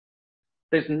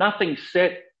there's nothing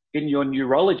set in your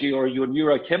neurology or your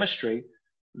neurochemistry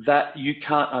that you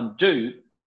can't undo,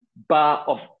 bar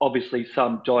of obviously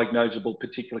some diagnosable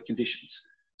particular conditions.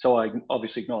 So I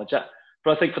obviously acknowledge that.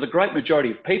 But I think for the great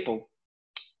majority of people,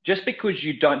 just because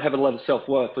you don't have a lot of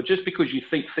self-worth, or just because you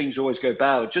think things always go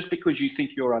bad, or just because you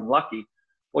think you're unlucky,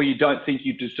 or you don't think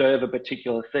you deserve a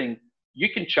particular thing, you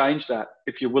can change that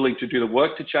if you're willing to do the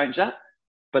work to change that.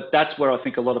 But that's where I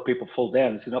think a lot of people fall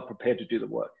down, is they're not prepared to do the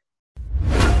work.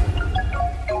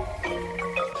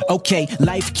 Okay,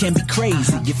 life can be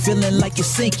crazy. You're feeling like you're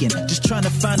sinking, just trying to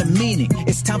find a meaning.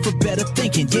 It's time for better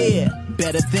thinking, yeah,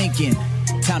 better thinking.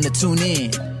 Time to tune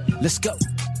in. Let's go.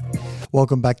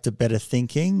 Welcome back to Better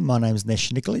Thinking. My name is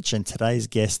Nesh Nikolic, and today's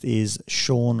guest is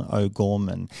Sean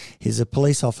O'Gorman. He's a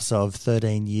police officer of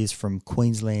 13 years from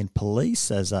Queensland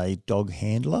Police as a dog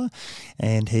handler,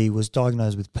 and he was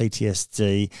diagnosed with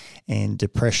PTSD and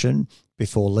depression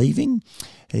before leaving.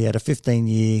 He had a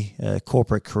 15-year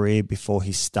corporate career before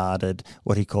he started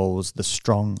what he calls the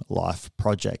Strong Life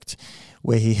Project,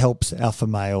 where he helps alpha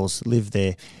males live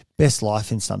their best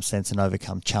life in some sense and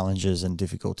overcome challenges and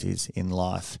difficulties in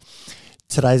life.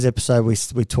 Today's episode,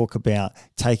 we talk about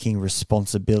taking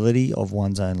responsibility of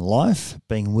one's own life,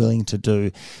 being willing to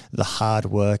do the hard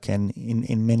work, and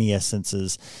in many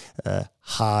essences,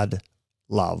 hard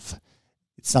love.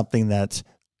 It's something that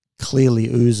clearly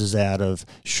oozes out of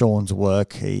Sean's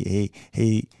work.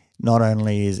 He not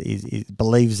only is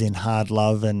believes in hard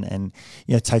love and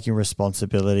taking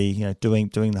responsibility, doing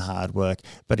the hard work,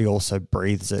 but he also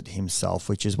breathes it himself,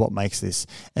 which is what makes this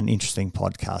an interesting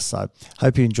podcast. So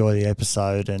hope you enjoy the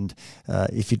episode, and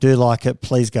if you do like it,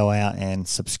 please go out and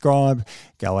subscribe,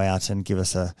 go out and give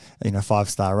us a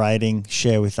 5-star rating,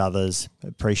 share with others.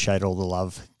 Appreciate all the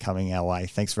love coming our way.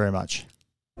 Thanks very much.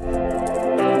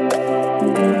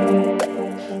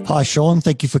 Hi Sean,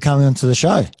 thank you for coming onto the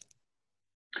show.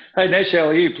 Hey Nash, how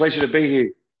are you? Pleasure to be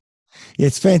here. Yeah,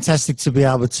 it's fantastic to be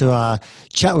able to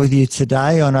chat with you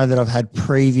today. I know that I've had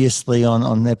previously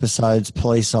on episodes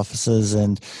police officers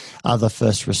and other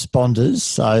first responders,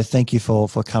 so thank you for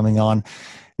coming on.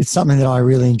 It's something that I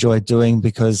really enjoy doing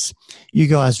because you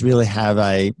guys really have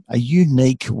a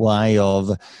unique way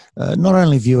of not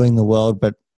only viewing the world,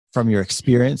 but from your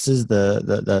experiences,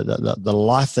 the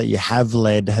life that you have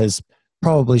led has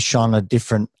probably shone a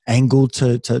different angle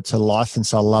to life, and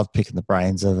so I love picking the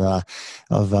brains of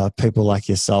people like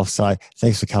yourself. So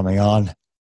thanks for coming on.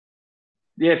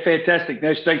 Yeah, fantastic,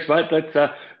 Nash. Thanks, mate.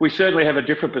 That's we certainly have a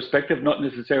different perspective, not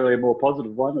necessarily a more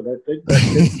positive one, I don't think, but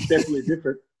it's definitely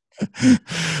different.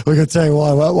 We're going to tell you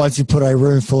why. Once you put a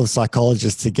room full of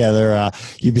psychologists together,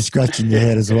 you'd be scratching your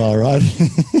head as well, right?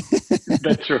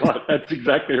 That's right. That's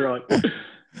exactly right.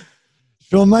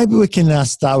 Well, maybe we can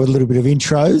start with a little bit of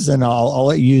intros, and I'll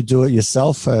let you do it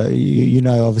yourself. You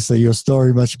know, obviously, your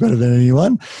story much better than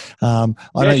anyone. I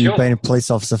know you've been a police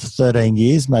officer for 13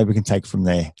 years. Maybe we can take from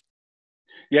there.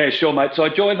 Yeah, sure, mate. So I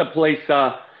joined the police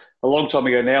a long time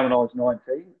ago now when I was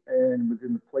 19, and was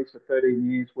in the police for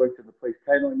 13 years, worked in the police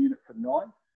canine unit for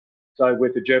 9. So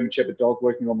with the German Shepherd dog,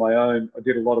 working on my own, I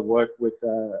did a lot of work with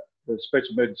the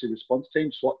Special Emergency Response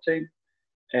Team, SWAT team.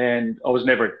 And I was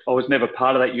never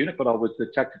part of that unit, but I was the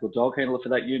tactical dog handler for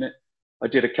that unit. I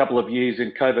did a couple of years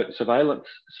in covert surveillance,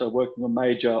 so working on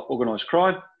major organised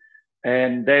crime,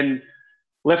 and then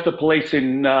left the police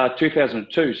in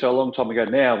 2002, so a long time ago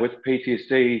now, with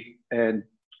PTSD and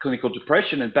clinical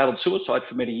depression, and battled suicide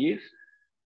for many years.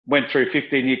 Went through a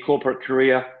 15-year corporate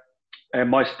career, and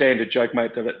my standard joke,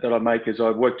 mate, that I make is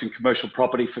I worked in commercial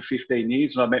property for 15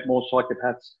 years, and I met more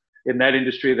psychopaths in that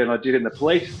industry than I did in the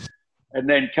police. And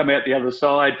then come out the other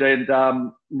side and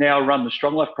now run the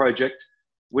Strong Life Project,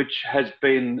 which has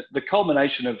been the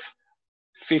culmination of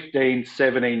 15,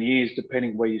 17 years,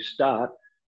 depending where you start,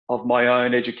 of my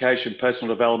own education, personal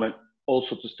development, all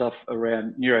sorts of stuff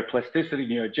around neuroplasticity,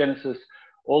 neurogenesis,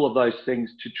 all of those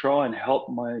things to try and help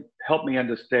me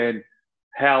understand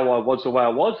how I was the way I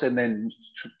was, and then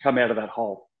come out of that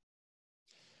hole.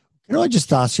 Can I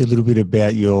just ask you a little bit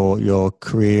about your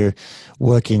career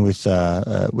working with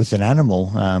an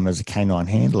animal as a canine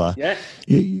handler? Yeah.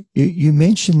 You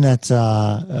mentioned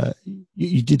that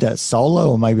you did that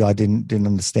solo, or maybe I didn't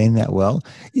understand that well.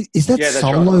 Is that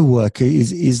solo right. work?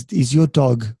 Is your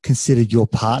dog considered your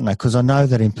partner? Because I know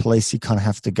that in police you kind of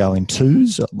have to go in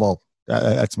twos. Well,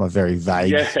 that's my very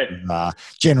vague,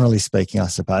 generally speaking, I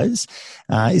suppose.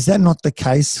 Is that not the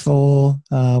case for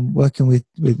working with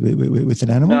an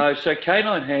animal? No, so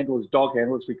canine handlers, dog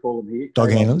handlers, we call them here.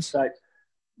 Dog handlers?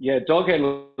 Yeah, dog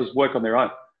handlers work on their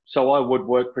own. So I would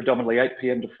work predominantly 8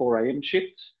 p.m. to 4 a.m.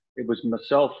 shifts. It was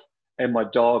myself and my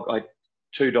dog. I had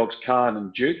 2 dogs, Khan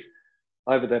and Duke.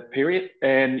 over that period,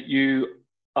 and you're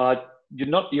a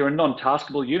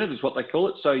non-taskable unit is what they call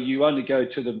it. So you only go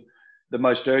to the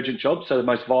most urgent jobs, so the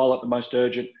most violent, the most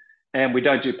urgent, and we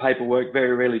don't do paperwork.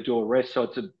 Very rarely do arrests. So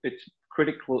it's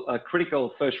a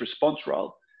critical first response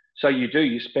role. So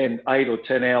you spend 8 or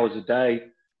 10 hours a day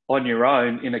on your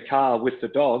own in a car with the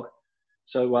dog.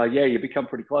 So you become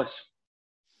pretty close.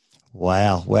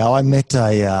 Wow. Well, I met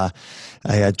a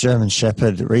German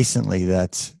Shepherd recently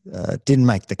that didn't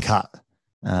make the cut.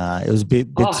 It was a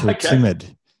bit too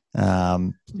timid.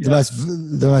 The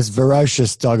most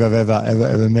ferocious dog I've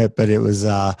ever met, but it was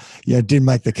didn't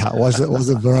make the cut.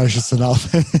 Wasn't ferocious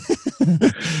enough.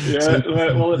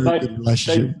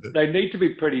 They need to be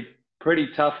pretty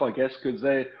tough, I guess, because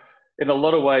they, in a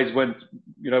lot of ways, when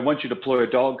once you deploy a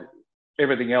dog,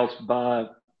 everything else bar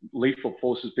lethal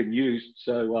force has been used.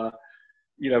 So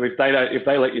if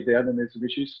they let you down, then there's some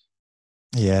issues.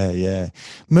 Yeah.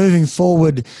 Moving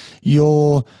forward,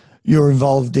 you're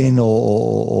involved in,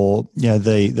 or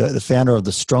the founder of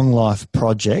the Strong Life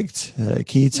Project.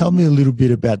 Can you tell me a little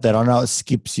bit about that? I know it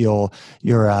skips your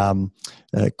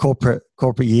corporate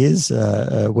years,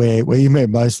 where you met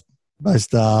most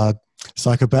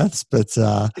psychopaths, but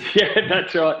yeah,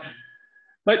 that's right.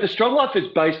 Mate, the Strong Life is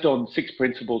based on 6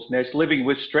 principles, Ness: living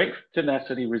with strength,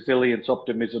 tenacity, resilience,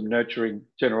 optimism, nurturing,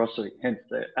 generosity, hence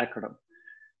the acronym.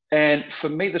 And for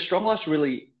me, the Strong Life's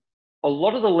really a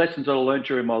lot of the lessons that I learned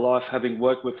during my life, having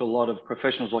worked with a lot of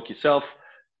professionals like yourself,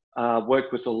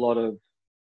 worked with a lot of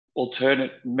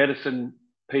alternate medicine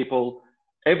people,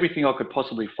 everything I could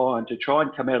possibly find to try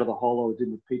and come out of the hole I was in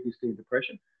with PTSD and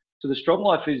depression. So the Strong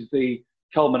Life is the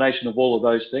culmination of all of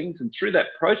those things. And through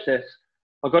that process,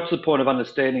 I got to the point of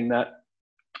understanding that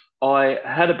I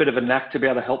had a bit of a knack to be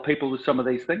able to help people with some of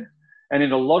these things. And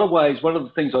in a lot of ways, one of the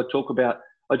things I talk about,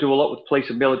 I do a lot with police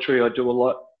and military. I do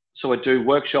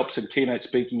workshops and keynote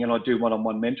speaking, and I do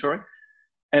one-on-one mentoring.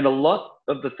 And a lot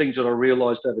of the things that I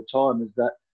realized over time is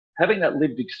that having that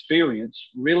lived experience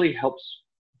really helps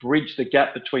bridge the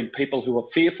gap between people who are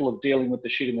fearful of dealing with the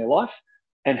shit in their life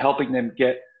and helping them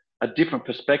get a different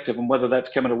perspective. And whether that's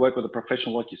coming to work with a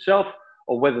professional like yourself,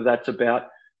 or whether that's about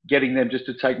getting them just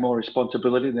to take more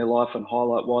responsibility in their life and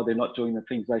highlight why they're not doing the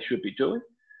things they should be doing.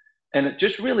 And it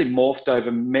just really morphed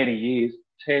over many years,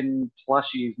 10 plus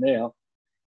years now,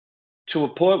 to a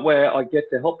point where I get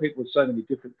to help people with so many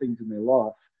different things in their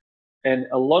life. And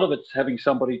a lot of it's having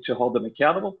somebody to hold them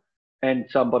accountable, and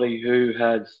somebody who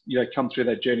has, come through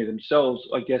that journey themselves,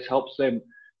 I guess, helps them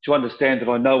to understand that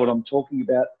I know what I'm talking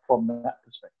about from that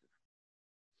perspective.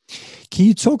 Can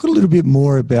you talk a little bit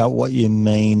more about what you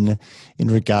mean in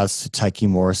regards to taking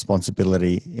more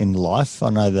responsibility in life? I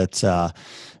know that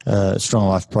Strong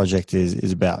Life Project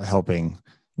is about helping,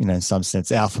 in some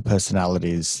sense, alpha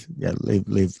personalities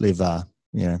live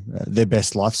their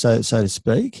best life, so to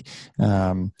speak.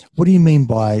 What do you mean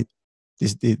by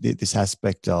this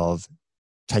aspect of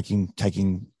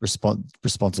taking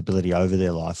responsibility over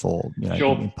their life, or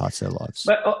Sure. in parts of their lives?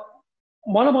 But,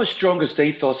 one of my strongest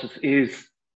ethos is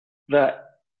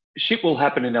that shit will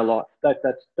happen in our life.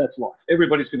 That's life.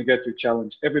 Everybody's going to go through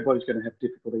challenge. Everybody's going to have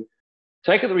difficulty.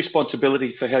 Take the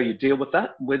responsibility for how you deal with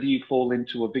that, whether you fall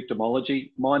into a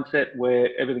victimology mindset where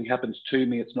everything happens to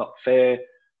me, it's not fair,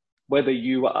 whether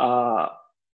you are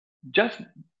just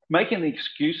making the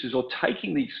excuses or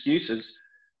taking the excuses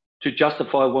to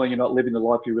justify why you're not living the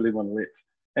life you really want to live.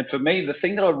 And for me, the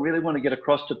thing that I really want to get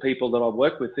across to people that I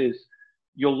work with is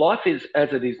your life is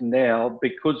as it is now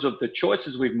because of the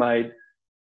choices we've made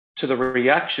to the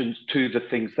reactions to the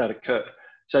things that occur.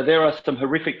 So there are some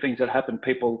horrific things that happen,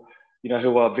 people,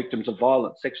 who are victims of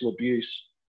violence, sexual abuse,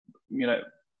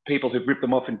 people who've ripped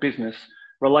them off in business,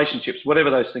 relationships, whatever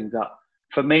those things are.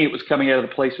 For me, it was coming out of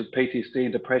the police with PTSD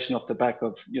and depression off the back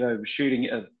of, a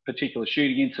particular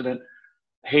shooting incident,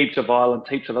 heaps of violence,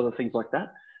 heaps of other things like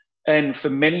that. And for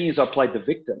many years, I played the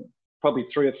victim. Probably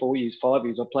 3 or 4 years, 5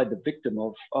 years, I played the victim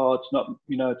of,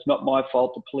 it's not my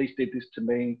fault. The police did this to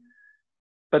me.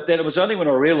 But then it was only when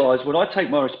I realized, when I take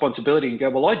my responsibility and go,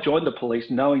 well, I joined the police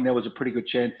knowing there was a pretty good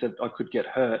chance that I could get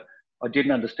hurt. I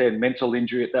didn't understand mental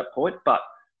injury at that point, but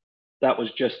that was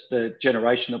just the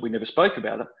generation that we never spoke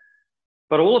about it.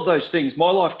 But all of those things, my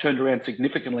life turned around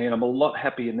significantly, and I'm a lot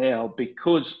happier now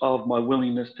because of my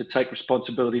willingness to take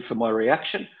responsibility for my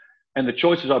reaction and the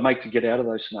choices I make to get out of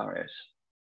those scenarios.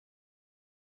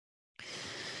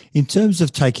 In terms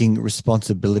of taking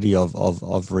responsibility of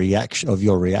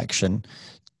your reaction,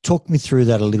 talk me through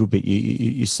that a little bit.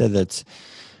 You said that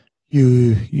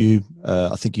you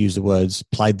I think you used the words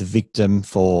played the victim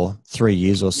for 3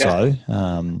 years or so.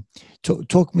 Yeah.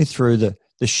 Talk me through the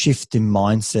the shift in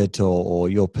mindset or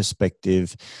your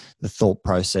perspective, the thought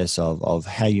process of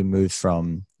how you move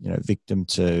from, victim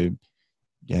to,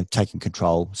 taking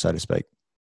control, so to speak?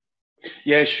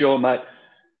 Yeah, sure, mate.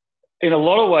 In a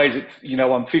lot of ways, it's,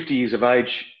 I'm 50 years of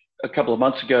age a couple of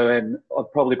months ago, and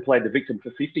I've probably played the victim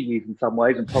for 50 years in some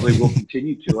ways and probably will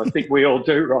continue to. I think we all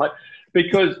do, right?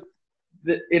 Because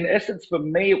in essence, for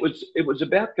me, it was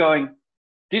about going,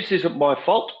 this isn't my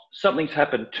fault. Something's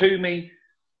happened to me.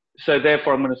 So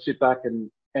therefore, I'm going to sit back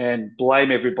and blame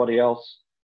everybody else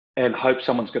and hope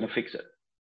someone's going to fix it.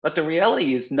 But the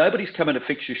reality is nobody's coming to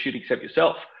fix your shit except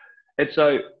yourself. And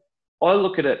so I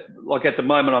look at it like at the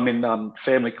moment I'm in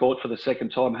family court for the second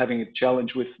time, having a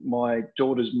challenge with my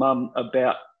daughter's mum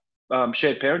about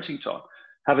shared parenting time.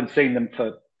 Haven't seen them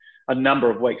for a number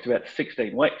of weeks, about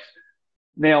 16 weeks.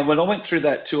 Now, when I went through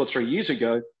that 2 or 3 years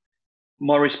ago,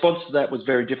 my response to that was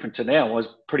very different to now. I was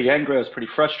pretty angry. I was pretty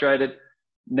frustrated.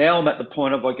 Now I'm at the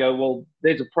point of I go, well,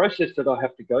 there's a process that I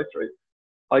have to go through.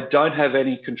 I don't have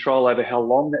any control over how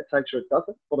long that takes or it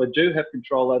doesn't, but I do have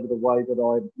control over the way that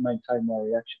I maintain my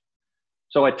reaction.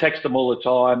 So I text them all the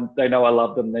time. They know I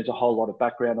love them. There's a whole lot of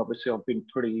background. Obviously, I've been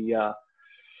pretty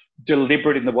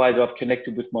deliberate in the way that I've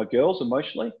connected with my girls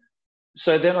emotionally.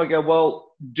 So then I go,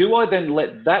 well, do I then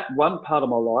let that one part of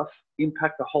my life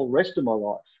impact the whole rest of my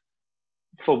life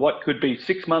for what could be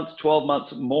 6 months, 12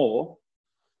 months more?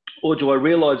 Or do I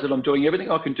realize that I'm doing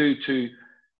everything I can do to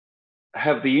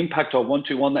have the impact I want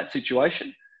to on that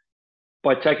situation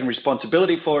by taking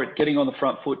responsibility for it, getting on the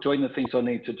front foot, doing the things I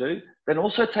need to do, then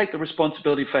also take the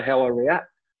responsibility for how I react.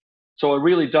 So I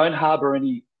really don't harbor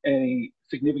any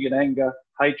significant anger,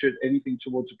 hatred, anything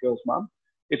towards a girl's mum.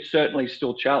 It certainly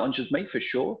still challenges me for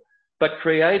sure, but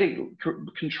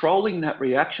controlling that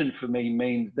reaction for me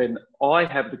means then I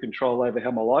have the control over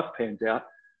how my life pans out.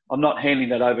 I'm not handing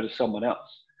that over to someone else.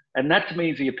 And that to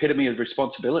me is the epitome of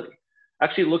responsibility.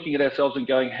 Actually looking at ourselves and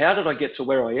going, how did I get to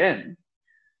where I am?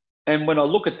 And when I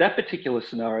look at that particular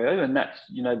scenario, and that's,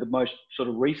 the most sort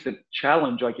of recent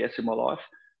challenge, I guess, in my life,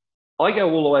 I go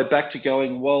all the way back to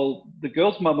going, well, the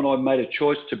girl's mum and I made a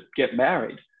choice to get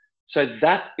married. So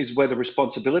that is where the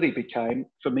responsibility became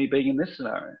for me being in this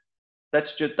scenario.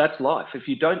 That's life. If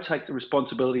you don't take the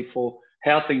responsibility for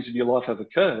how things in your life have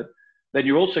occurred, then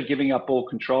you're also giving up all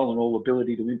control and all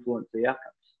ability to influence the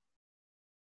outcomes.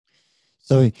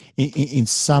 So in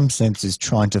some senses,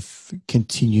 trying to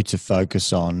continue to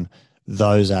focus on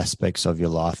those aspects of your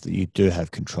life that you do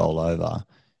have control over,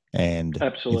 and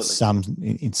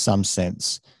absolutely, in some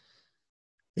sense,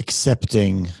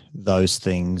 accepting those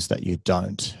things that you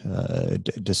don't,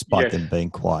 despite them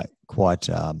being quite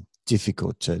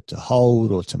difficult to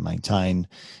hold or to maintain.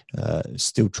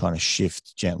 Still trying to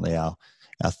shift gently our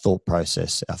thought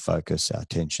process, our focus, our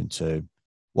attention to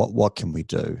what can we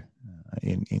do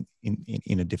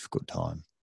in a difficult time.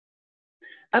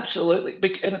 Absolutely.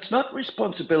 And it's not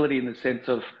responsibility in the sense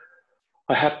of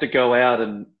I have to go out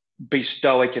and be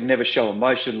stoic and never show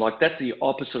emotion. Like that's the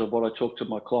opposite of what I talk to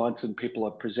my clients and people I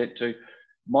present to.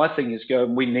 My thing is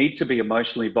we need to be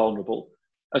emotionally vulnerable,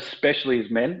 especially as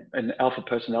men and alpha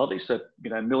personalities. So,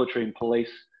 military and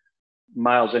police,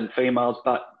 males and females,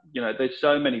 but, there's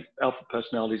so many alpha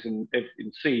personalities in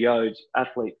CEOs,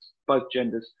 athletes, both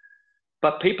genders.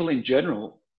 But people in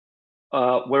general,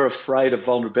 we're afraid of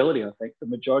vulnerability, I think. The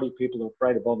majority of people are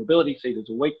afraid of vulnerability, see it as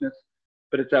a weakness,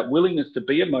 but it's that willingness to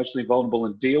be emotionally vulnerable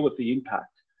and deal with the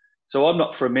impact. So I'm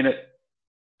not for a minute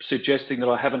suggesting that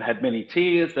I haven't had many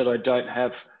tears, that I don't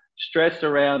have stress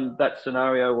around that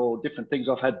scenario or different things.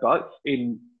 I've had both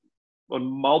on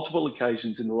multiple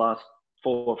occasions in the last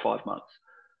 4 or 5 months.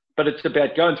 But it's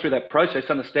about going through that process,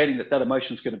 understanding that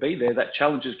emotion is going to be there, that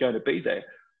challenge is going to be there.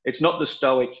 It's not the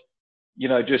stoic,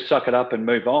 just suck it up and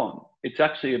move on. It's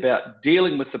actually about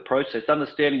dealing with the process,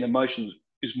 understanding emotions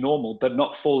is normal, but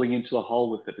not falling into the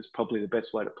hole with it is probably the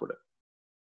best way to put it.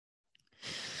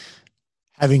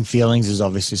 Having feelings is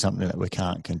obviously something that we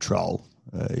can't control.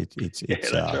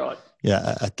 That's right.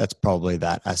 Yeah, that's probably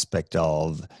that aspect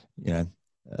of,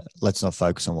 let's not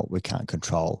focus on what we can't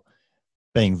control.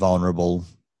 Being vulnerable,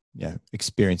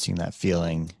 experiencing that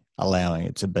feeling, allowing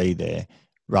it to be there,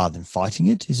 rather than fighting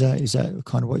it. Is that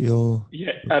kind of what you're?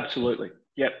 Yeah, absolutely.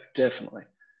 Yep, definitely.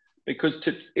 Because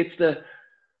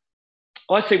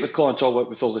I see with clients I work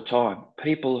with all the time,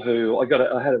 people who I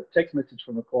had a text message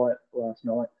from a client last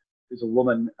night. Who's a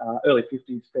woman, early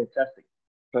 50s, fantastic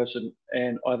person,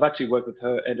 and I've actually worked with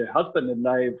her and her husband, and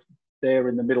they're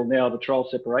in the middle now of a trial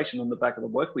separation on the back of the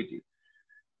work we did.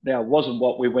 Now, it wasn't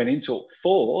what we went into it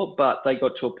for, but they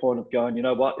got to a point of going, you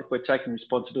know what, if we're taking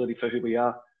responsibility for who we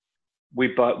are,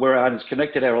 we're as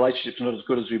connected, our relationship's not as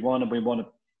good as we want, and we want to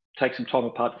take some time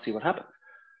apart to see what happens.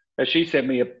 Now, she sent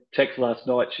me a text last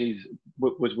night.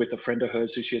 Was with a friend of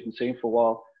hers who she hadn't seen for a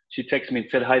while. She texted me and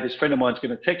said, "Hey, this friend of mine's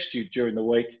going to text you during the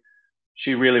week.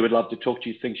 She really would love to talk to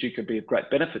you, thinks you could be of great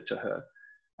benefit to her."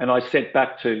 And I sent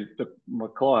back to my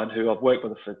client, who I've worked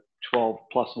with her for 12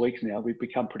 plus weeks now. We've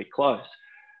become pretty close.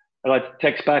 And I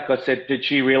text back, I said, "Did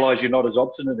she realise you're not as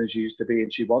obstinate as you used to be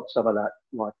and she wants some of that?"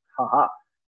 Like, haha.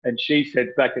 And she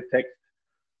said back a text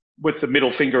with the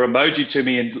middle finger emoji to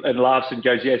me and laughs and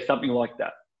goes, "Yeah, something like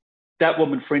that." That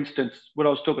woman, for instance, when I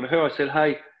was talking to her, I said,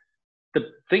 "Hey,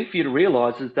 the thing for you to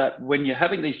realise is that when you're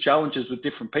having these challenges with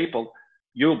different people,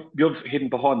 you're hidden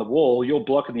behind the wall, you're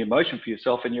blocking the emotion for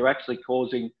yourself, and you're actually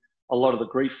causing a lot of the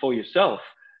grief for yourself."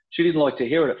 She didn't like to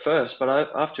hear it at first, but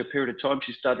after a period of time,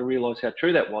 she started to realise how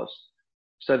true that was.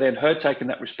 So then her taking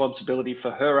that responsibility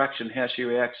for her action, how she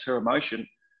reacts, her emotion,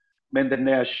 meant that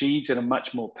now she's in a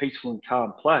much more peaceful and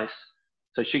calm place,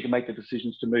 so she can make the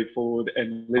decisions to move forward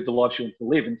and live the life she wants to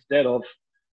live, instead of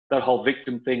that whole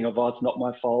victim thing of, "Oh, it's not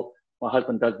my fault, my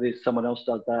husband does this, someone else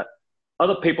does that."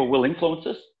 Other people will influence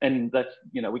us, and that's,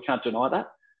 we can't deny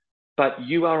that. But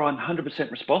you are 100%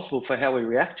 responsible for how we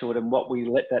react to it and what we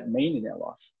let that mean in our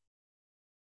life.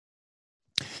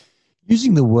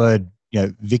 Using the word,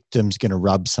 victim's going to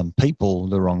rub some people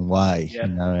the wrong way,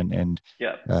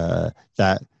 Yeah.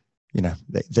 That,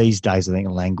 these days, I think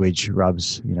language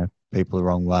rubs, people the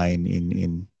wrong way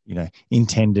in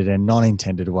intended and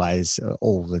non-intended ways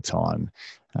all the time.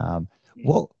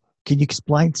 What can you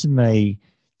explain to me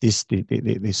this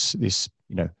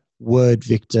word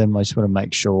victim? I just want to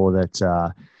make sure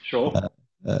that Sure.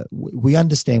 We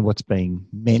understand what's being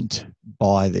meant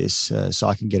by this, so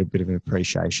I can get a bit of an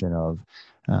appreciation of,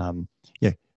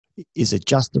 is it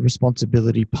just the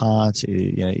responsibility part?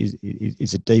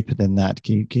 Is it deeper than that?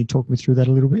 Can you talk me through that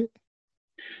a little bit?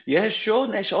 Yeah, sure,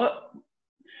 Nash.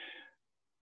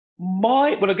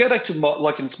 When I go back to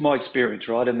it's my experience,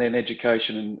 right, and then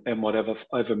education and whatever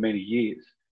over many years,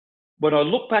 when I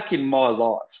look back in my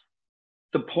life,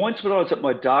 the points when I was at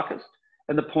my darkest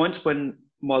and the points when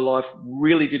my life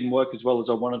really didn't work as well as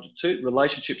I wanted it to,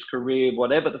 relationships, career,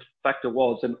 whatever the factor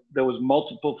was, and there was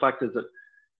multiple factors that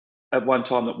at one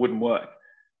time that wouldn't work.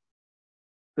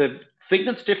 The thing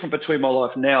that's different between my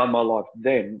life now and my life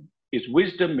then is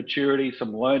wisdom, maturity,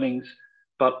 some learnings,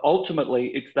 but ultimately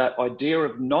it's that idea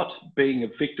of not being a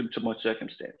victim to my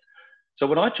circumstance. So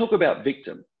when I talk about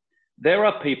victim, there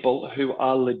are people who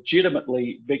are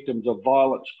legitimately victims of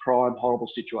violence, crime, horrible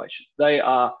situations. They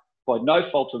are, by no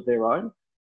fault of their own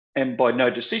and by no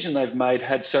decision they've made,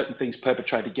 had certain things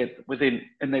perpetrated against them within,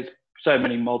 and there's so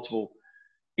many multiple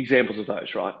examples of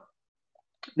those, right?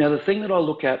 Now, the thing that I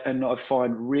look at and I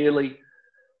find really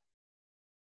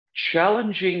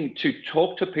challenging to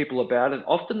talk to people about, and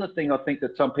often the thing I think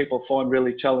that some people find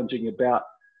really challenging about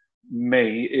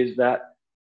me, is that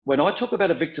when I talk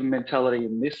about a victim mentality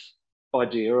in this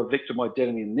idea, or victim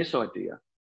identity in this idea,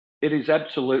 it is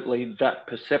absolutely that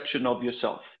perception of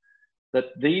yourself, that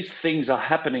these things are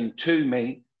happening to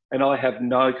me and I have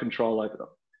no control over them.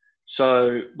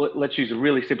 So let's use a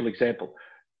really simple example.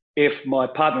 If my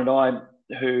partner and I,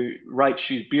 Rach,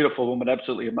 she's a beautiful woman,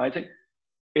 absolutely amazing.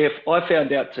 If I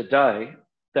found out today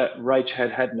that Rach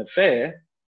had an affair,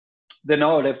 then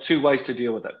I would have two ways to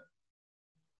deal with it.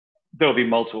 There will be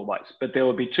multiple ways, but there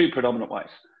will be two predominant ways.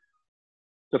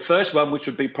 The first one, which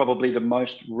would be probably the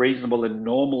most reasonable and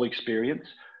normal experience,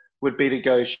 would be to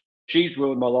go, "She's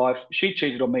ruined my life. She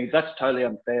cheated on me. That's totally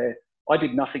unfair. I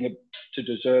did nothing to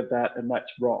deserve that, and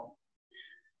that's wrong."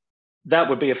 That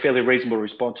would be a fairly reasonable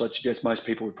response I'd suggest most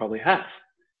people would probably have.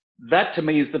 That to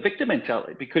me is the victim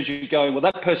mentality, because you're going, well,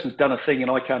 that person's done a thing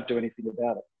and I can't do anything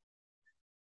about it.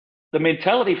 The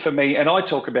mentality for me, and I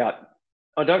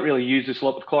don't really use this a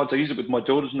lot with clients. I use it with my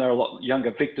daughters, and they're a lot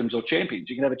younger, victims or champions.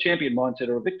 You can have a champion mindset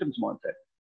or a victim's mindset.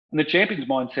 And the champion's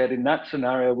mindset in that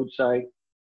scenario would say,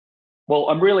 well,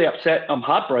 I'm really upset. I'm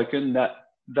heartbroken that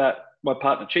my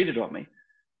partner cheated on me.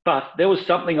 But there was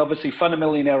something obviously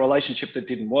fundamentally in our relationship that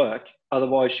didn't work.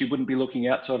 Otherwise, she wouldn't be looking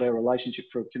outside our relationship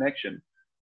for a connection.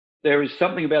 There is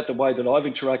something about the way that I've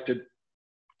interacted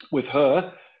with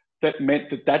her that meant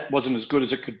that wasn't as good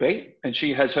as it could be. And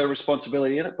she has her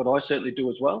responsibility in it, but I certainly do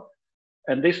as well.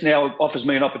 And this now offers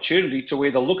me an opportunity to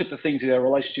either look at the things in our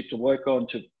relationship to work on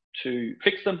to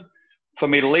fix them, for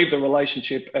me to leave the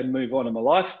relationship and move on in my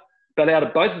life. But out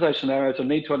of both of those scenarios, I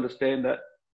need to understand that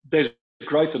there's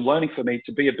growth and learning for me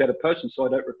to be a better person so I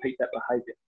don't repeat that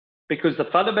behavior. Because the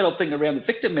fundamental thing around the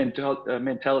victim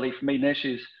mentality for me, Nesh,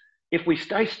 is if we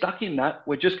stay stuck in that,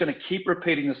 we're just going to keep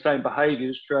repeating the same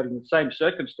behaviors, creating the same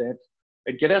circumstance,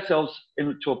 and get ourselves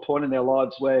into a point in our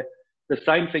lives where the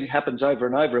same thing happens over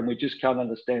and over and we just can't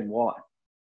understand why.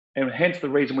 And hence the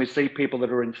reason we see people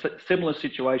that are in similar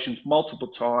situations multiple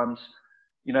times,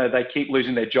 you know, they keep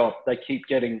losing their job. They keep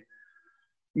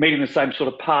meeting the same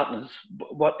sort of partners.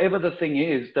 Whatever the thing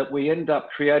is, that we end up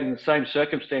creating the same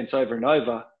circumstance over and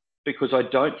over, because I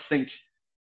don't think,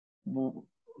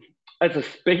 as a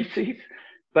species,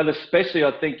 but especially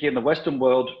I think in the Western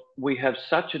world, we have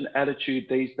such an attitude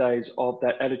these days of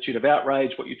that attitude of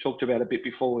outrage, what you talked about a bit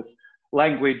before with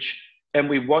language, and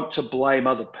we want to blame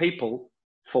other people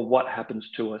for what happens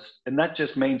to us. And that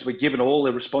just means we're given all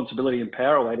the responsibility and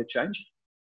power away to change.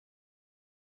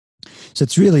 So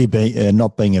it's really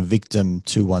not being a victim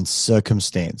to one's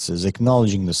circumstances,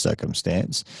 acknowledging the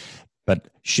circumstance, but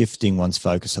shifting one's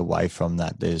focus away from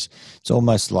that. It's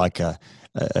almost like an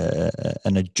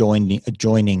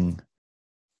adjoining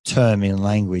term in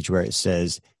language where it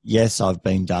says, yes, I've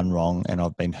been done wrong and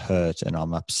I've been hurt and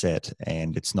I'm upset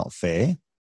and it's not fair.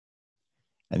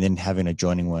 And then having a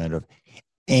joining word of,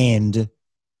 and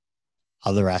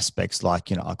other aspects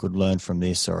like, you know, I could learn from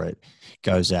this, or it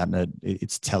goes out and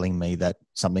it's telling me that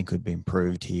something could be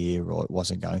improved here, or it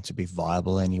wasn't going to be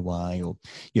viable anyway, or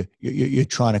you're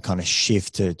trying to kind of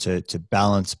shift to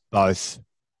balance both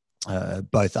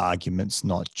arguments,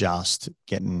 not just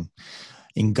getting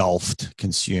engulfed,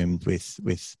 consumed with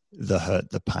the hurt,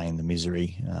 the pain, the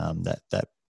misery that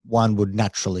one would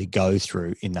naturally go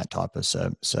through in that type of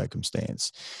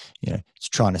circumstance. You know, it's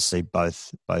trying to see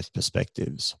both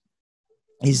perspectives.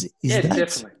 Is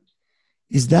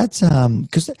that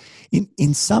because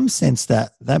in some sense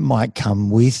that might come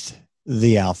with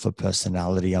the alpha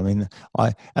personality? I mean,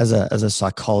 as a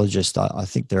psychologist, I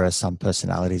think there are some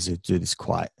personalities who do this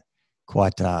quite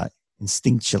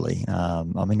instinctually.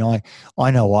 I mean,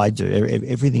 I know I do.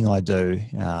 Everything I do,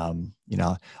 you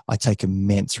know, I take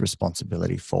immense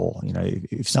responsibility for. You know,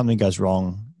 if something goes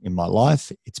wrong in my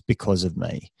life, it's because of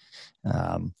me.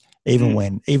 Even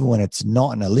when it's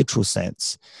not in a literal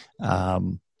sense,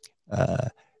 the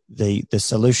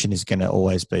solution is going to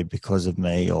always be because of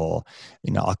me, or,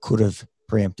 you know, I could have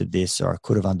preempted this, or I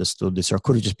could have understood this, or I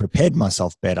could have just prepared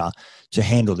myself better to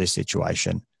handle this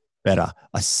situation better.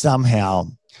 I somehow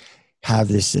have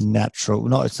this natural,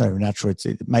 it's not natural,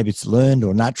 maybe it's learned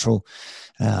or natural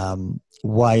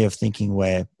way of thinking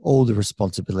where all the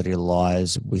responsibility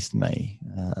lies with me.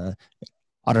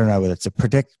 I don't know whether it's a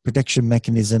protection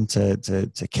mechanism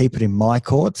to keep it in my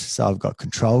court, so I've got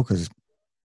control, because,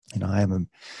 you know, I am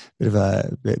a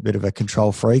bit of a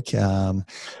control freak. I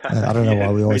don't know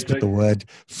why we always put the word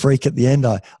freak at the end.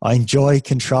 I enjoy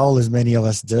control, as many of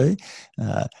us do,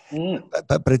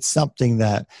 but it's something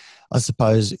that I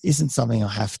suppose isn't something I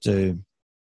have to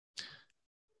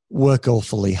work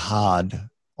awfully hard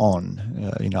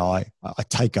on. You know, I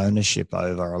take ownership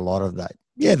over a lot of that.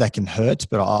 Yeah, that can hurt,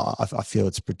 but I feel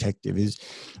it's protective. Is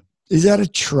that a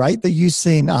trait that you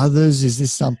see in others? Is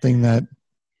this something that,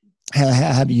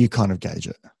 how do you kind of gauge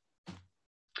it?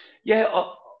 Yeah,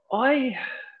 I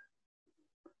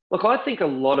think a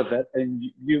lot of it, and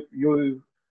you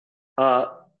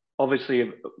are obviously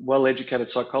a well-educated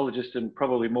psychologist and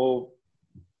probably more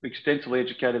extensively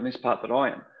educated in this part than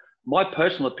I am. My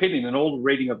personal opinion, and all the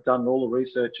reading I've done, all the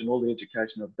research and all the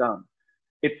education I've done,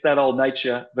 it's that old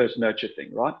nature versus nurture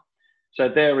thing, right? So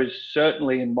there is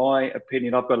certainly, in my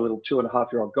opinion, I've got a little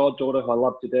 2.5-year-old goddaughter who I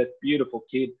love to death, beautiful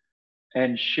kid,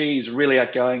 and she's really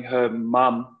outgoing. Her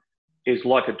mum is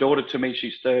like a daughter to me.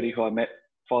 She's 30, who I met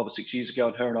 5 or 6 years ago,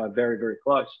 and her and I are very, very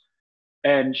close.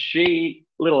 And she,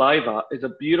 little Ava, is a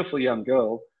beautiful young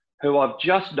girl who I've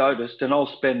just noticed, and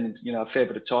I'll spend, you know, a fair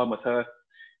bit of time with her.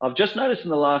 I've just noticed in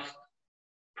the last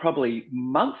probably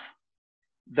month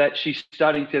that she's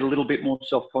starting to get a little bit more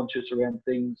self-conscious around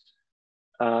things.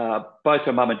 Both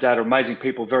her mum and dad are amazing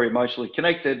people, very emotionally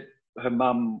connected. Her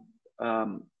mum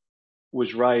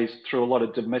was raised through a lot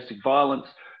of domestic violence.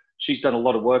 She's done a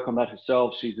lot of work on that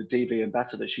herself. She's a DV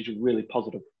ambassador. She's a really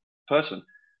positive person.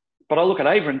 But I look at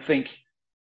Ava and think,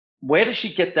 where does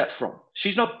she get that from?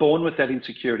 She's not born with that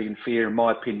insecurity and fear, in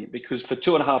my opinion, because for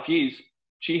 2.5 years,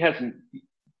 she hasn't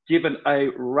given a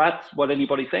rat's what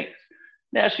anybody thinks.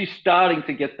 Now she's starting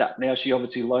to get that. Now she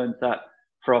obviously learns that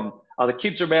from other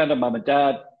kids around her, mum and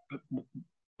dad,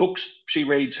 books she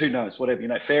reads, who knows, whatever, you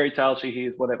know, fairy tales she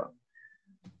hears, whatever.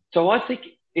 So I think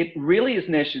it really is,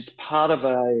 Nesh, it's part of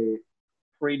a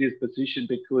predisposition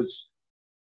because,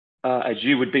 as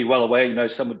you would be well aware, you know,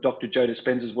 some of Dr. Joe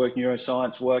Dispenza's work,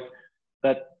 neuroscience work,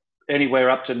 that anywhere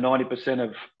up to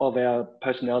 90% of our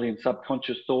personality and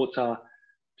subconscious thoughts are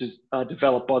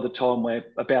developed by the time we're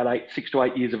about 6 to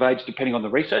 8 years of age, depending on the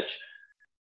research.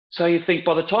 So you think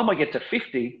by the time I get to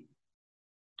 50,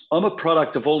 I'm a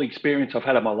product of all the experience I've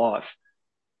had in my life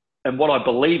and what I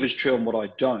believe is true and what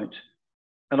I don't.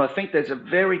 And I think there's a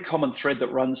very common thread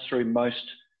that runs through most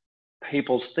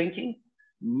people's thinking.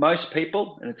 Most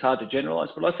people, and it's hard to generalize,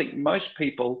 but I think most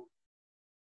people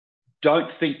don't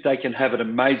think they can have an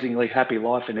amazingly happy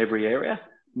life in every area.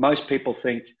 Most people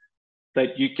think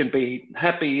that you can be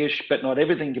happy-ish, but not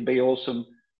everything can be awesome,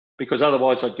 because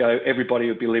otherwise I'd go, everybody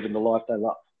would be living the life they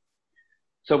love.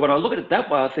 So when I look at it that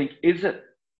way, I think,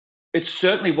 it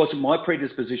certainly wasn't my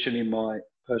predisposition in my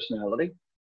personality.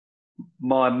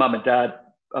 My mum and dad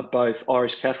are both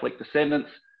Irish Catholic descendants.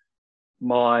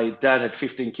 My dad had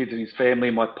 15 kids in his family.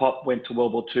 My pop went to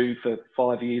World War II for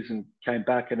 5 years and came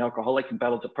back an alcoholic and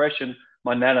battled depression.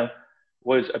 My nana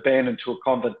was abandoned to a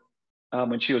convent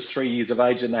when she was 3 years of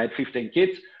age, and they had 15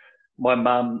 kids. My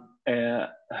mum,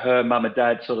 her mum and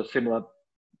dad, sort of similar,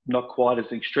 not quite as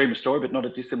extreme a story, but not a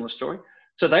dissimilar story.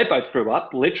 So they both grew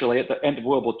up literally at the end of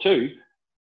World War II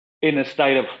in a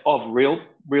state of real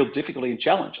difficulty and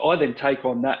challenge. I then take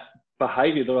on that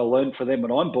behaviour that I learned from them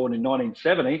when I'm born in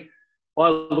 1970. I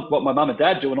look what my mum and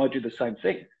dad do, and I do the same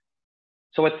thing.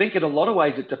 So I think in a lot of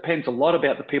ways it depends a lot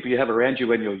about the people you have around you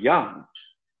when you're young.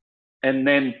 And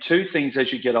then two things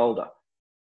as you get older.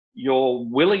 Your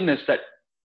willingness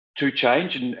to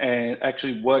change and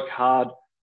actually work hard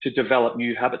to develop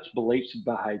new habits, beliefs and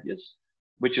behaviours,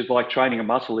 which is like training a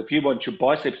muscle. If you want your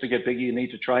biceps to get bigger, you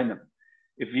need to train them.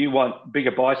 If you want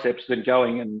bigger biceps than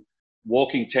going and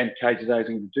walking 10 k's a day isn't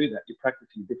going to do that. You're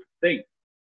practicing a different thing.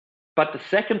 But the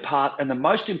second part, and the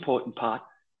most important part,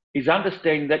 is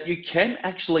understanding that you can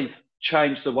actually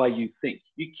change the way you think.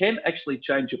 You can actually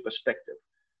change your perspective.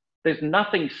 There's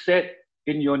nothing set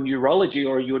in your neurology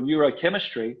or your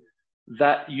neurochemistry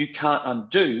that you can't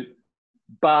undo,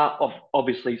 bar of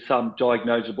obviously some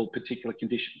diagnosable particular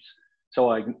conditions. So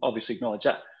I obviously acknowledge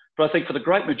that. But I think for the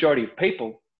great majority of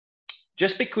people,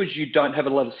 just because you don't have a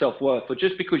lot of self-worth, or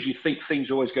just because you think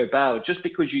things always go bad, or just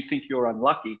because you think you're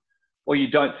unlucky, or you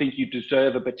don't think you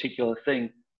deserve a particular thing,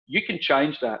 you can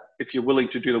change that if you're willing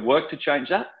to do the work to change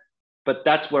that. But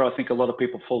that's where I think a lot of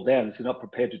people fall down, is they're not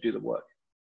prepared to do the work.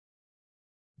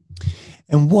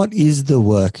 And what is the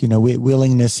work? You know,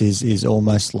 willingness is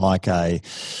almost like a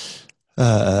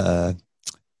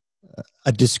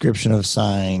description of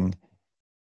saying,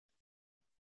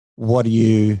 what are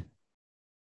you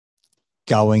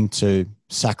going to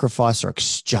sacrifice or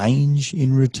exchange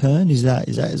in return? Is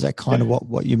that kind of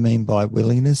what you mean by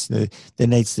willingness? There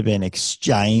needs to be an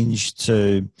exchange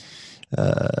to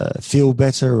feel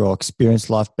better or experience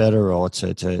life better, or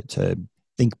to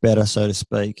think better, so to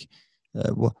speak.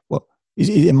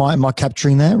 Am I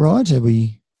capturing that right? Are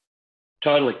we?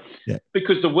 Totally. Yeah.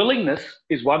 Because the willingness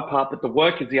is one part, but the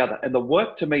work is the other. And the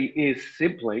work to me is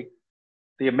simply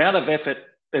the amount of effort,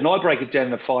 and I break it down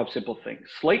into 5 simple things.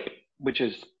 Sleep, which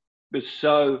is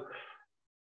so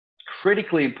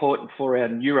critically important for our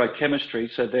neurochemistry,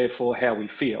 so therefore how we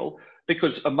feel,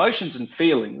 because emotions and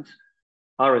feelings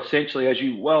are essentially, as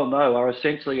you well know, are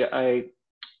essentially a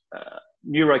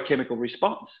neurochemical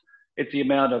response. It's the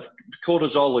amount of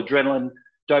cortisol, adrenaline,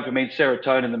 dopamine,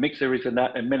 serotonin, the mix there is in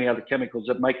that, and many other chemicals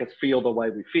that make us feel the way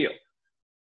we feel.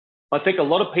 I think a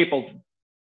lot of people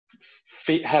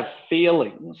have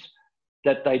feelings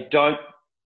that they don't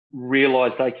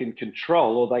realize they can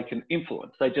control or they can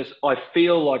influence. I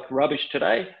feel like rubbish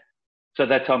today, so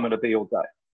that's how I'm going to be all day.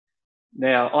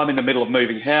 Now, I'm in the middle of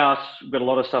moving house. We've got a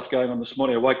lot of stuff going on this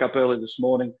morning. I woke up early this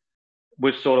morning.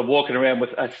 We're sort of walking around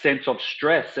with a sense of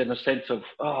stress and a sense of,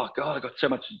 oh God, I've got so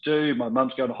much to do. My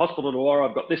mum's going to hospital tomorrow.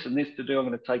 I've got this and this to do. I'm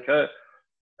going to take her.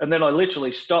 And then I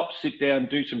literally stop, sit down,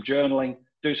 do some journaling,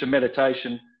 do some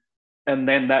meditation, and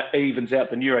then that evens out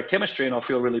the neurochemistry and I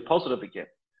feel really positive again.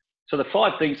 So the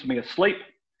 5 things for me are sleep,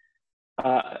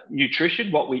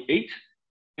 nutrition, what we eat,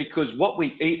 because what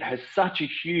we eat has such a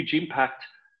huge impact,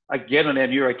 again, on our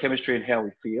neurochemistry and how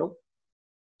we feel.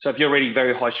 So if you're eating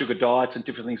very high sugar diets and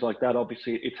different things like that,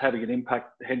 obviously it's having an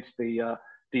impact, hence the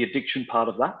addiction part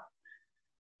of that.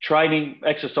 Training,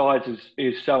 exercise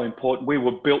is so important. We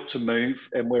were built to move,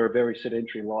 and we're a very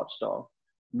sedentary lifestyle.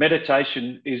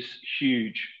 Meditation is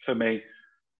huge for me.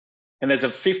 And as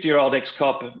a 50-year-old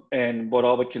ex-cop and what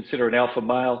I would consider an alpha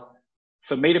male,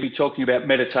 for me to be talking about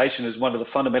meditation as one of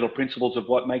the fundamental principles of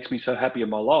what makes me so happy in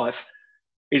my life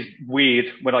is weird.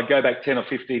 When I go back 10 or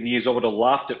 15 years, I would have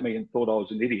laughed at me and thought I was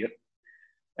an idiot.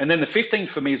 And then the 5th thing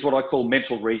for me is what I call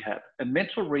mental rehab. And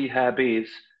mental rehab is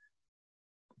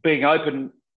being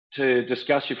open to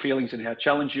discuss your feelings and how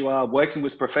challenged you are, working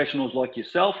with professionals like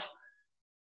yourself,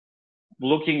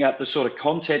 looking at the sort of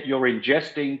content you're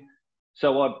ingesting.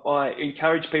 So I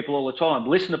encourage people all the time,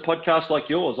 listen to podcasts like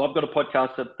yours. I've got a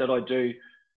podcast that I do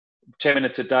 10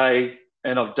 minutes a day,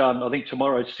 and I've done, I think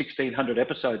tomorrow's 1,600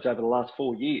 episodes over the last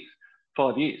 4 years.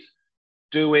 5 years,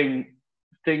 doing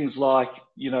things like,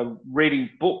 reading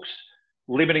books,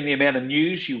 limiting the amount of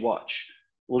news you watch,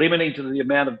 limiting to the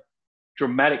amount of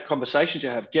dramatic conversations you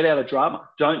have. Get out of drama.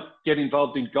 Don't get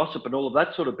involved in gossip and all of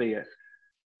that sort of BS.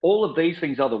 All of these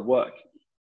things are the work.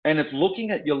 And it's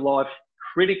looking at your life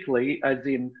critically, as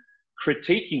in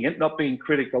critiquing it, not being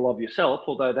critical of yourself,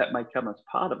 although that may come as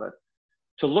part of it,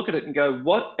 to look at it and go,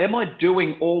 what am I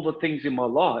doing all the things in my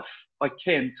life I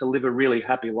can to live a really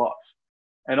happy life?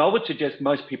 And I would suggest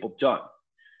most people don't.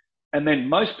 And then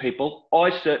most people,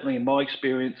 I certainly in my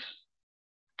experience,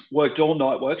 worked all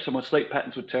night work, so my sleep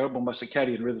patterns were terrible, my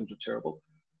circadian rhythms were terrible.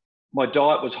 My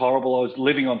diet was horrible. I was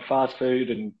living on fast food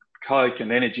and Coke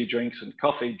and energy drinks and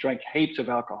coffee, drank heaps of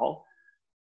alcohol.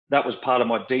 That was part of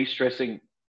my de-stressing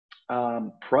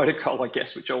protocol, I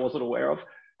guess, which I wasn't aware of.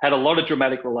 Had a lot of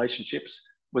dramatic relationships,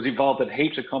 was involved in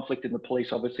heaps of conflict in the police,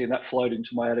 obviously, and that flowed into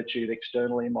my attitude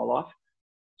externally in my life.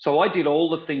 So I did all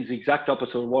the things the exact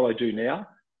opposite of what I do now.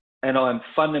 And I'm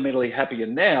fundamentally happier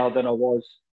now than I was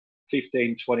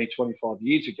 15, 20, 25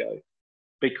 years ago,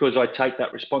 because I take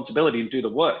that responsibility and do the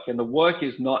work. And the work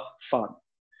is not fun.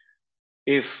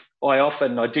 I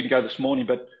didn't go this morning,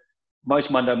 but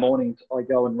most Monday mornings I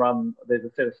go and run, there's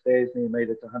a set of stairs near me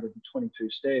that's 122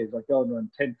 stairs. I go and run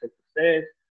 10 sets of stairs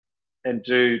and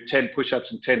do 10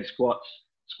 push-ups and 10 squats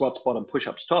bottom,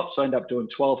 push-ups top. So I end up doing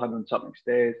 1,200 and something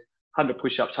stairs, 100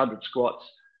 push-ups, 100 squats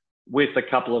with a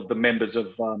couple of the members of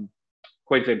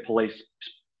Queensland Police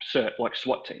CERT, like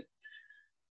SWAT team.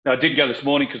 Now, I didn't go this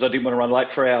morning because I didn't want to run late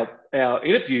for our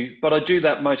interview, but I do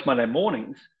that most Monday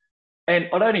mornings, and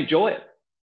I don't enjoy it.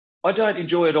 I don't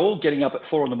enjoy at all getting up at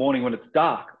 4 a.m. when it's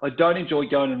dark. I don't enjoy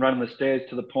going and running the stairs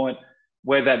to the point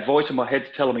where that voice in my head's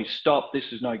telling me, stop, this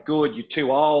is no good, you're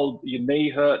too old, your knee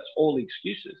hurts, all the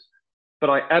excuses. But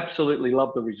I absolutely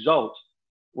love the result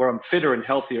where I'm fitter and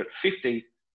healthier at 50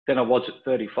 than I was at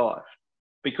 35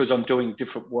 because I'm doing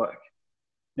different work.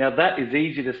 Now, that is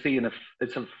easy to see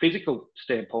it's a physical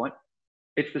standpoint.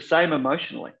 It's the same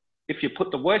emotionally. If you put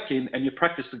the work in and you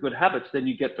practice the good habits, then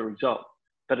you get the result.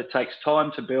 But it takes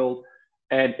time to build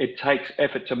and it takes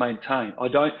effort to maintain. I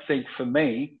don't think for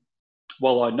me,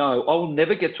 well, I know I will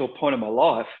never get to a point in my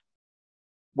life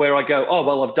where I go, oh,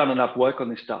 well, I've done enough work on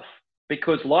this stuff,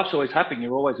 because life's always happening.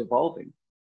 You're always evolving.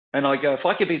 And I go, if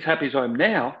I can be as happy as I am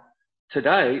now,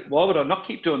 today, why would I not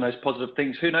keep doing those positive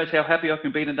things? Who knows how happy I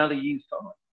can be in another year's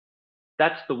time?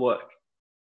 That's the work.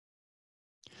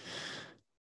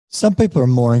 Some people are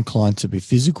more inclined to be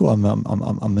physical.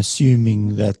 I'm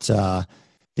assuming that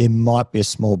there might be a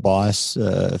small bias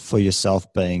for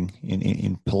yourself being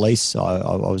in police.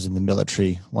 I was in the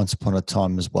military once upon a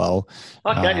time as well.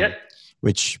 Okay, yeah.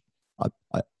 Which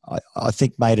I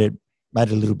think made it a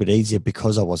little bit easier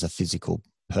because I was a physical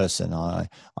person. I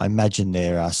imagine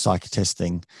their psych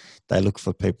testing, they look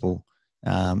for people,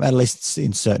 at least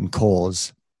in certain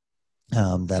corps,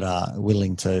 that are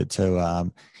willing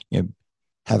to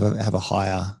have a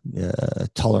higher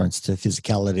tolerance to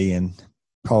physicality, and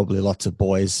probably lots of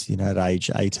boys, at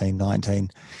age 18, 19,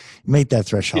 meet that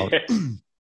threshold. Yeah.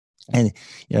 And,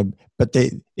 but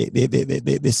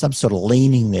there's some sort of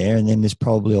leaning there, and then there's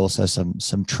probably also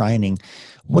some training.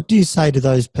 What do you say to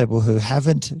those people who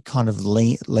haven't kind of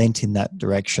lent in that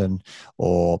direction,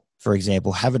 or, for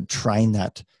example, haven't trained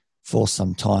that for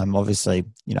some time? Obviously,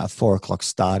 a 4 o'clock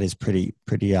start is pretty.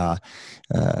 I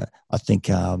think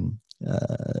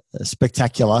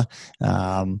spectacular.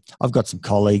 I've got some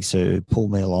colleagues who pull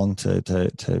me along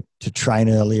to train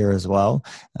earlier as well,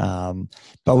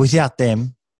 but without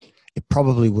them, it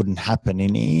probably wouldn't happen.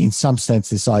 In some sense,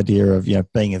 this idea of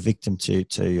being a victim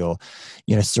to your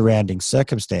surrounding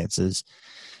circumstances.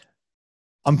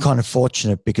 I'm kind of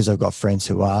fortunate because I've got friends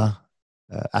who are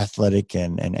athletic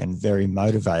and very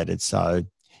motivated. So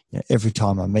every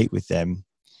time I meet with them,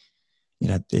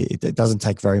 it doesn't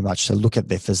take very much to look at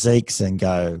their physiques and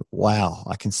go, wow,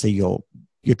 I can see you're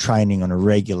training on a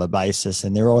regular basis.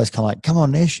 And they're always kind of like, come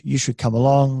on, Nesh, you should come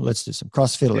along. Let's do some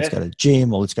CrossFit, or let's go to the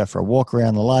gym, or let's go for a walk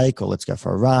around the lake, or let's go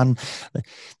for a run.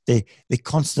 They're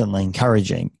constantly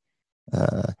encouraging.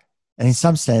 And in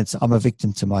some sense, I'm a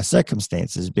victim to my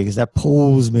circumstances because that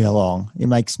pulls me along. It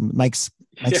makes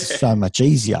it so much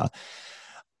easier.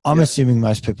 I'm assuming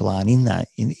most people aren't in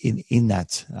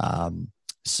that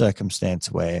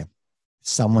circumstance where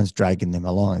someone's dragging them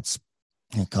along. It's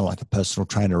kind of like a personal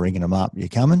trainer ringing them up. You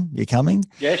coming?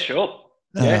 Yeah, sure.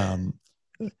 Yeah.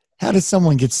 How does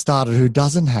someone get started who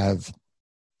doesn't have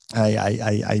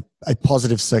a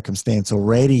positive circumstance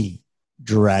already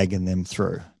dragging them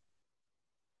through?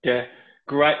 Yeah,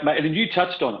 great, mate. And you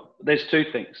touched on it. There's two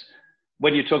things.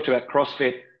 When you talked about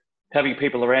CrossFit, having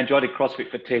people around you. I did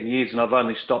CrossFit for 10 years and I've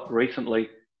only stopped recently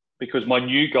because my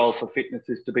new goal for fitness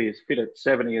is to be as fit at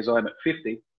 70 as I am at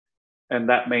 50. And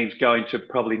that means going to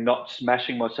probably not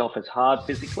smashing myself as hard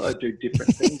physically. I do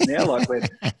different things now, like when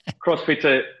CrossFit's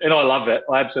and I loved it.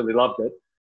 I absolutely loved it.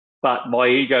 But my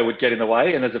ego would get in the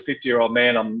way. And as a 50-year-old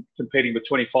man, I'm competing with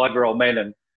 25-year-old men.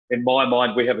 And in my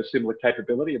mind, we have a similar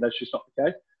capability, and that's just not the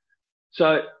case.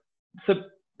 So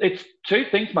it's two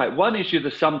things, mate. One is you're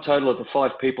the sum total of the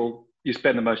 5 people you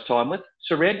spend the most time with.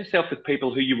 Surround yourself with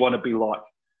people who you want to be like.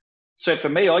 So for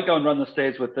me, I go and run the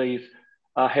stairs with these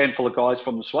handful of guys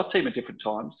from the SWAT team at different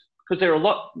times because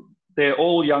they're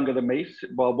all younger than me.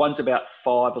 Well, one's about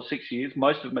 5 or 6 years.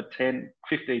 Most of them are 10,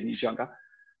 15 years younger.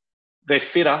 They're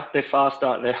fitter, they're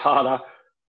faster, they're harder.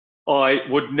 I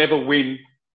would never win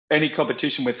any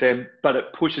competition with them, but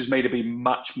it pushes me to be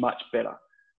much, much better.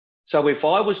 So if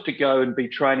I was to go and be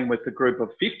training with a group of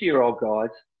 50-year-old guys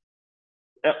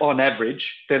on average,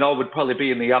 then I would probably be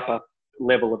in the upper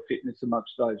level of fitness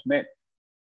amongst those men.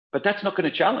 But that's not going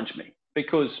to challenge me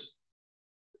because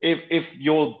if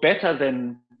you're better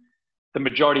than the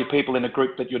majority of people in a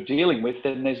group that you're dealing with,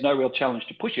 then there's no real challenge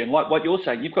to push you. And like what you're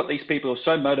saying, you've got these people who are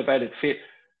so motivated, fit,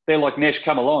 they're like, Nesh,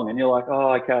 come along. And you're like,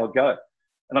 oh, okay, I'll go.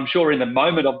 And I'm sure in the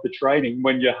moment of the training,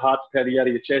 when your heart's pounding out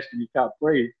of your chest and you can't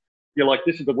breathe, you're like,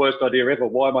 this is the worst idea ever.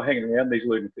 Why am I hanging around these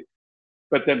lunatics?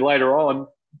 But then later on,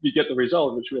 you get the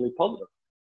result, which is really positive.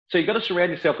 So you've got to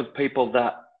surround yourself with people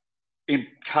that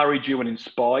encourage you and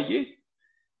inspire you.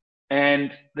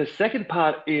 And the second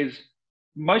part is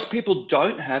most people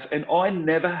don't have, and I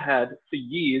never had for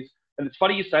years, and it's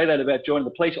funny you say that about joining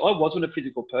the police. I wasn't a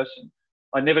physical person.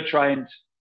 I never trained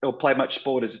or played much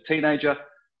sport as a teenager.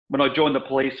 When I joined the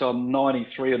police, I'm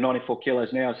 93 or 94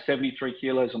 kilos now, 73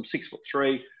 kilos, I'm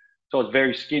 6'3", so I was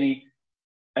very skinny.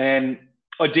 And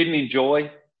I didn't enjoy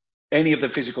any of the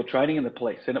physical training in the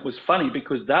police. And it was funny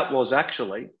because that was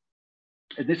actually,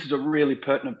 and this is a really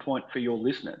pertinent point for your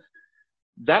listeners,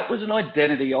 that was an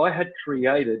identity I had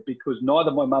created because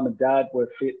neither my mum and dad were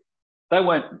fit. They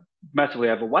weren't massively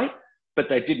overweight, but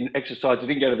they didn't exercise. They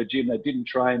didn't go to the gym. They didn't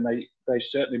train. They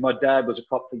certainly, my dad was a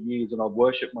cop for years and I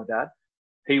worshipped my dad.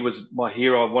 He was my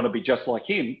hero. I want to be just like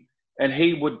him. And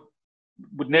he would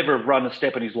never have run a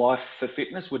step in his life for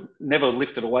fitness, would never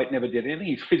lifted a weight, never did anything.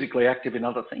 He's physically active in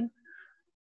other things,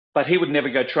 but he would never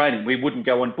go training. We wouldn't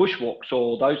go on bushwalks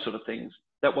or those sort of things.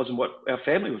 That wasn't what our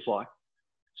family was like.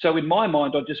 So in my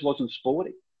mind, I just wasn't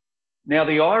sporty. Now,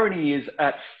 the irony is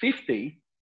at 50,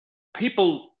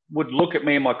 people would look at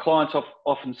me, and my clients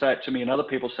often say it to me, and other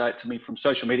people say it to me from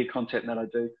social media content that I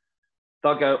do.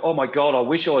 They'll go, oh my God, I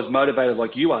wish I was motivated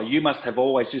like you are. You must have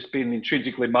always just been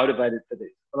intrinsically motivated for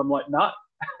this. But I'm like, no,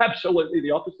 absolutely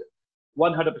the opposite.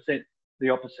 100% the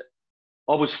opposite.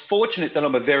 I was fortunate that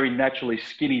I'm a very naturally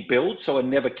skinny build, so I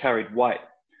never carried weight.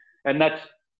 And that's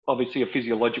obviously a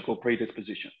physiological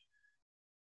predisposition.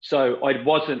 So I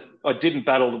didn't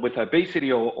battle with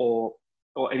obesity or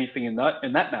anything in that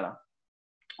matter.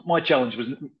 My challenge was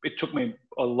it took me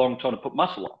a long time to put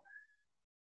muscle on.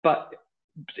 But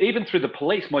even through the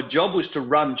police, my job was to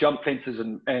run, jump fences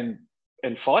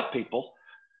and fight people.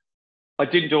 I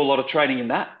didn't do a lot of training in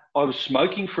that. I was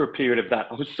smoking for a period of that.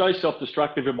 I was so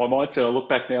self-destructive in my mindset. I look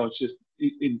back now, it's just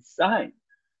insane.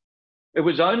 It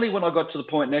was only when I got to the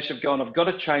point, Nesh, of going, I've got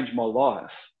to change my life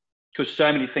because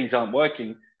so many things aren't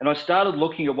working. And I started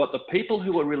looking at what the people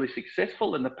who were really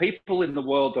successful and the people in the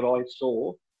world that I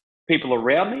saw, people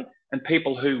around me and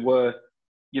people who were,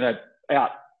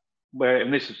 out where,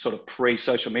 and this is sort of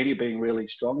pre-social media being really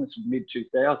strong, it's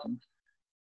mid-2000s.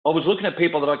 I was looking at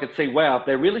people that I could see, wow,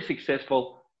 they're really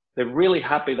successful, they're really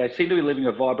happy, they seem to be living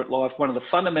a vibrant life. One of the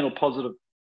fundamental positive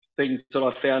things that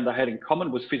I found they had in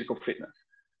common was physical fitness.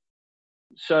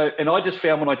 So, and I just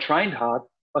found when I trained hard,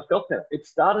 I felt that. It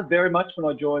started very much when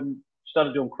I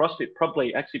started doing CrossFit,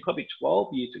 probably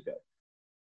 12 years ago.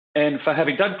 And for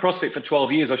having done CrossFit for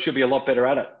 12 years, I should be a lot better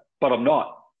at it, but I'm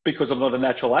not because I'm not a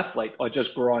natural athlete. I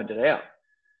just grind it out.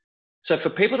 So for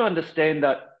people to understand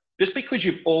that just because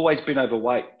you've always been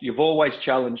overweight, you've always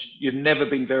challenged, you've never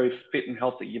been very fit and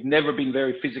healthy, you've never been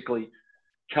very physically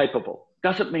capable,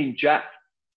 doesn't mean jack.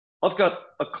 I've got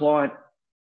a client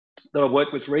that I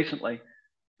worked with recently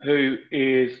who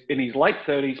is in his late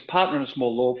 30s, partner in a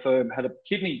small law firm, had a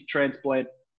kidney transplant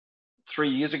 3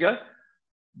 years ago,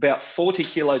 about 40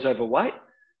 kilos overweight.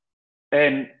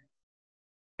 And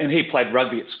he played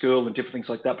rugby at school and different things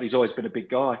like that, but he's always been a big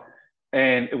guy.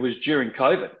 And it was during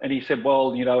COVID. And he said,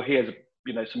 well, he has,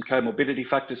 some comorbidity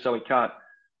factors, so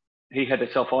he had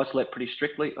to self-isolate pretty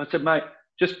strictly. I said, mate,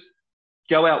 just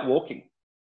go out walking.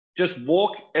 Just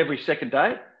walk every second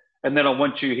day And then I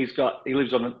want you, he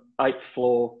lives on an 8th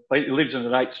floor, he lives in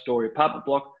an 8-story apartment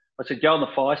block. I said, go on the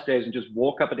fire stairs and just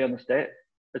walk up and down the stairs.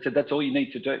 I said, that's all you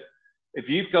need to do. If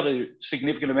you've got a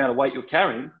significant amount of weight you're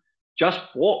carrying, just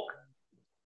walk.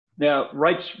 Now,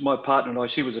 Rach, my partner, and I,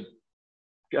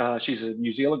 she's a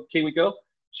New Zealand Kiwi girl.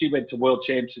 She went to world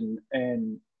champs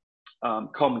and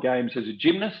Com Games as a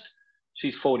gymnast.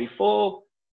 She's 44.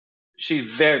 She's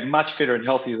very much fitter and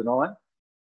healthier than I am.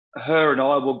 Her and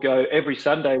I will go every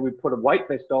Sunday. We put a weight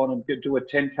vest on and do a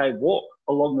 10K walk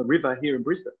along the river here in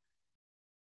Brisbane.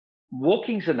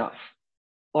 Walking's enough.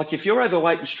 Like if you're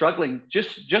overweight and struggling,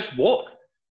 just walk.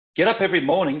 Get up every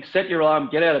morning, set your alarm,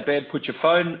 get out of bed, put your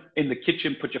phone in the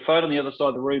kitchen, put your phone on the other side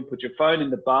of the room, put your phone in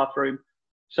the bathroom.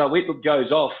 So it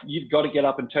goes off. You've got to get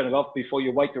up and turn it off before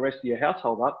you wake the rest of your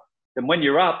household up. And when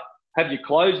you're up, have your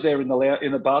clothes there in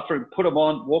the bathroom, put them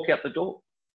on, walk out the door.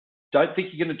 Don't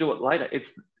think you're going to do it later.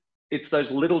 It's those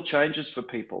little changes for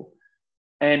people.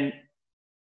 And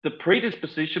the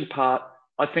predisposition part,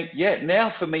 I think,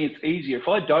 now for me, it's easier. If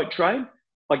I don't train,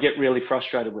 I get really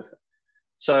frustrated with it.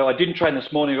 So I didn't train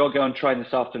this morning. I'll go and train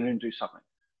this afternoon and do something.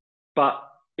 But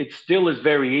it still is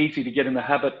very easy to get in the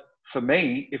habit for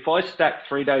me. If I stack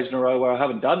 3 days in a row where I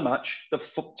haven't done much,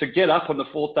 to get up on the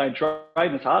 4th day and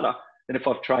train is harder than if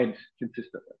I've trained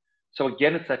consistently. So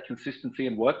again, it's that consistency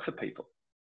and work for people.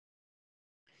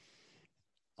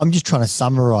 I'm just trying to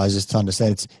summarize this to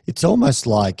understand. It's almost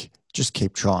like just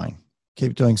keep trying.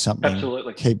 Keep doing something.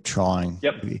 Absolutely. Keep trying.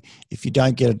 Yep. If you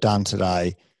don't get it done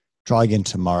today, try again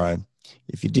tomorrow.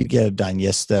 If you did get it done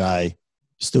yesterday,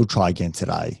 still try again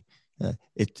today.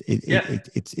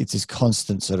 It's this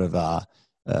constant sort of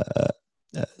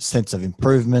sense of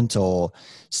improvement or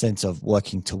sense of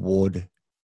working toward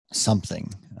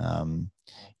something.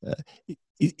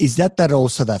 Is that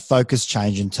also that focus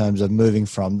change in terms of moving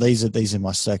from these are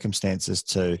my circumstances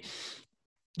to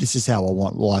this is how I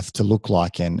want life to look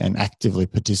like and actively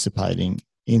participating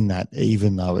in that,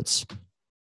 even though it's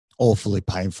awfully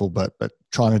painful, but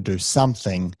trying to do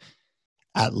something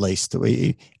at least,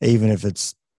 even if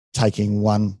it's taking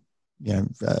one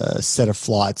set of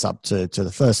flights up to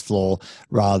the first floor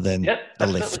rather than the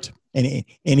lift.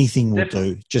 Anything will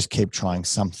do, just keep trying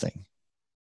something.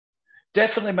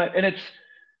 Definitely, mate. And it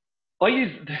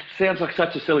sounds like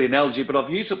such a silly analogy, but I've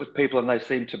used it with people and they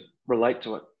seem to relate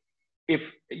to it. If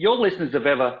your listeners have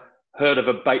ever heard of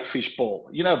a baitfish ball,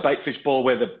 a baitfish ball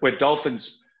where dolphins,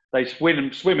 they swim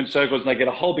in circles and they get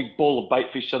a whole big ball of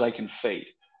baitfish so they can feed.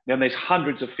 Now there's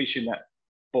hundreds of fish in that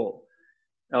ball.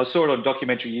 Now, I saw it on a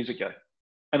documentary years ago.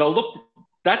 And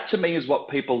that to me is what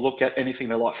people look at anything in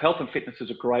their life. Health and fitness is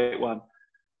a great one.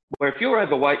 Where if you're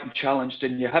overweight and challenged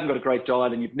and you haven't got a great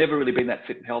diet and you've never really been that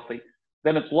fit and healthy,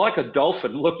 then it's like a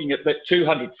dolphin looking at that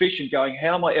 200 fish and going,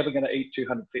 how am I ever going to eat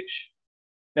 200 fish?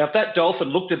 Now, if that dolphin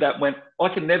looked at that and went, I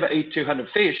can never eat 200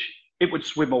 fish, it would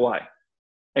swim away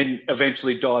and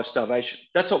eventually die of starvation.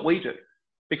 That's what we do.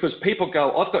 Because people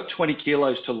go, I've got 20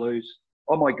 kilos to lose.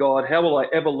 Oh my God, how will I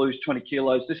ever lose 20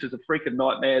 kilos? This is a freaking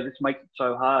nightmare. This makes it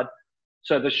so hard.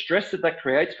 So the stress that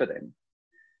creates for them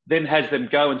then has them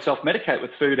go and self-medicate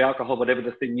with food, alcohol, whatever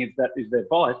the thing is that is their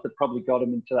vice that probably got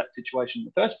them into that situation in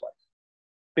the first place.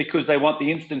 Because they want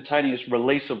the instantaneous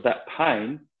release of that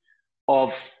pain of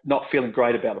not feeling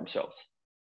great about themselves.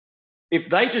 If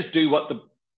they just do what the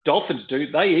dolphins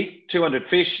do, they eat 200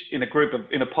 fish in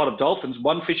a pot of dolphins,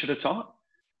 one fish at a time.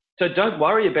 So don't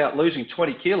worry about losing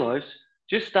 20 kilos.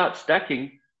 Just start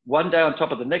stacking one day on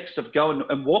top of the next of going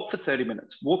and walk for 30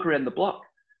 minutes, walk around the block.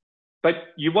 But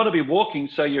you want to be walking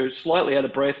so you're slightly out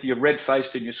of breath, you're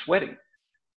red-faced and you're sweating.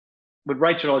 When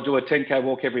Rachel and I do a 10K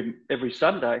walk every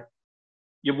Sunday,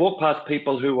 you walk past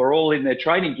people who are all in their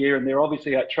training gear and they're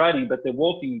obviously out training, but they're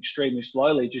walking extremely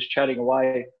slowly, just chatting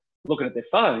away, looking at their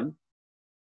phone.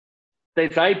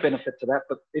 There's a benefit to that,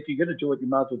 but if you're going to do it, you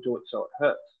might as well do it so it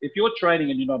hurts. If you're training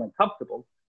and you're not uncomfortable,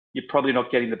 you're probably not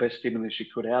getting the best stimulus you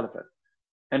could out of it.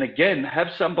 And again, have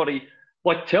somebody,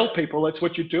 tell people that's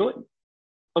what you're doing.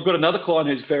 I've got another client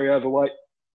who's very overweight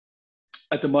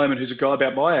at the moment, who's a guy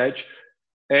about my age,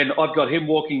 and I've got him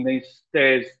walking these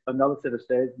stairs, another set of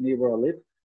stairs near where I live.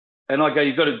 And I go,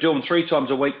 you've got to do them 3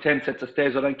 times a week, 10 sets of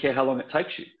stairs. I don't care how long it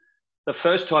takes you. The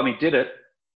first time he did it,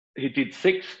 he did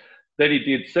 6, then he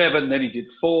did 7, then he did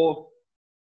 4,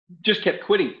 just kept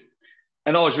quitting.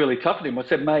 And I was really tough with him. I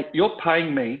said, mate, you're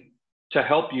paying me to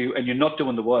help you and you're not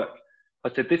doing the work.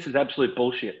 I said, this is absolute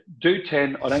bullshit. Do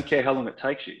 10. I don't care how long it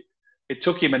takes you. It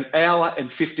took him 1 hour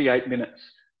and 58 minutes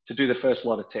to do the first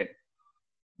lot of 10.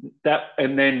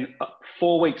 And then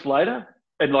 4 weeks later,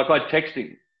 and I'd text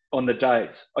him on the days.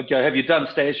 I'd go, have you done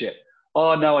stairs yet?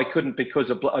 Oh, no, I couldn't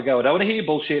because I go, I don't want to hear your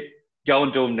bullshit. Go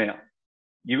and do them now.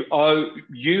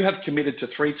 You have committed to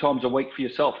 3 times a week for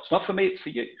yourself. It's not for me, it's for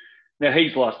you. Now,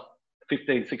 he's lost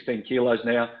 15, 16 kilos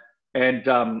now,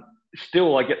 and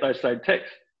still I get those same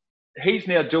texts. He's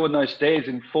now doing those stairs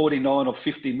in 49 or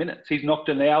 50 minutes. He's knocked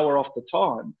an hour off the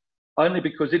time, only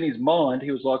because in his mind,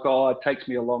 he was like, oh, it takes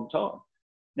me a long time.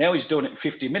 Now he's doing it in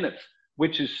 50 minutes,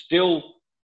 which is still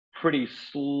pretty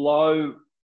slow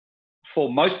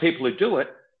for most people who do it.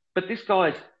 But this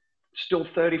guy's still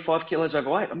 35 kilos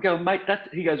overweight. I'm going, mate,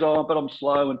 he goes, oh, but I'm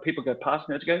slow, and people go past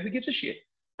me. I go, who gives a shit?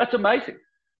 That's amazing.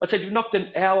 I said, you've knocked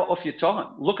an hour off your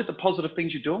time. Look at the positive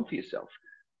things you're doing for yourself.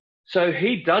 So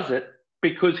he does it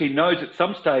because he knows at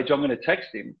some stage I'm going to text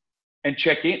him and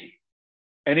check in.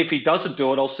 And if he doesn't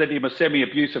do it, I'll send him a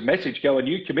semi-abusive message going,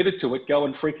 you committed to it, go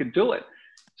and freaking do it.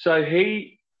 So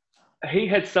he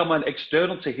had someone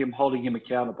external to him holding him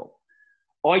accountable.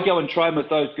 I go and train with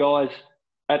those guys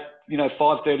at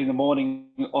 5:30 in the morning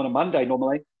on a Monday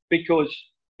normally, because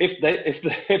if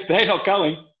they're not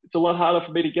going, it's a lot harder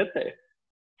for me to get there.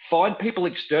 Find people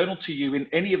external to you in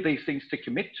any of these things to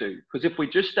commit to, because if we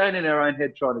just stay in our own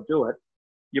head trying to do it,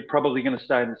 you're probably going to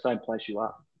stay in the same place you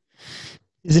are.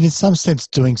 Is it in some sense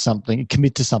doing something,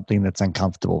 commit to something that's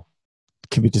uncomfortable,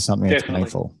 commit to something that's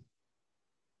painful?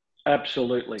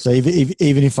 Absolutely. So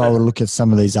even if I were to look at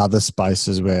some of these other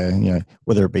spaces where,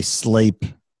 whether it be sleep,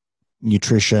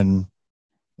 nutrition,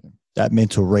 that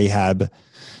mental rehab,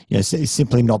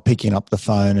 simply not picking up the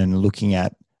phone and looking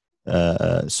at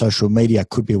social media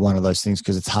could be one of those things,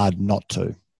 because it's hard not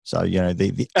to. So,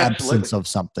 the absence of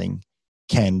something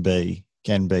can be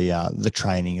the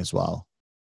training as well.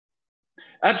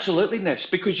 Absolutely, Nesh,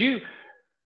 because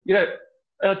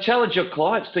I challenge your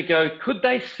clients to go, could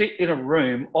they sit in a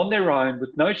room on their own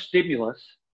with no stimulus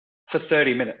for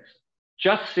 30 minutes?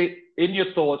 Just sit in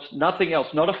your thoughts, nothing else,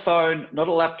 not a phone, not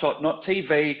a laptop, not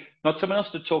TV, not someone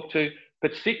else to talk to,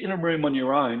 but sit in a room on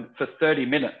your own for 30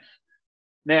 minutes.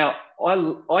 Now,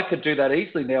 I could do that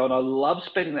easily now, and I love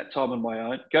spending that time on my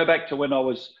own. Go back to when I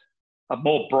was a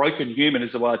more broken human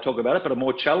is the way I talk about it, but a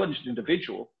more challenged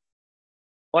individual.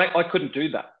 I couldn't do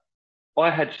that. I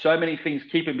had so many things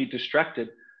keeping me distracted,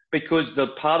 because the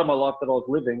part of my life that I was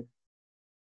living,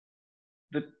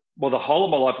 the whole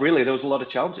of my life, really, there was a lot of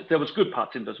challenges. There was good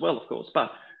parts in it as well, of course.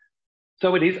 But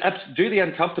so it is, do the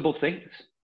uncomfortable things,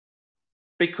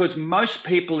 because most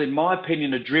people, in my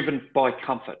opinion, are driven by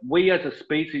comfort. We as a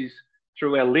species,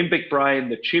 through our limbic brain,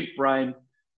 the chimp brain,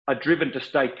 are driven to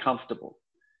stay comfortable.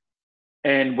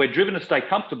 And we're driven to stay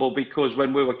comfortable because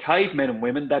when we were cavemen and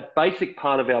women, that basic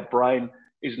part of our brain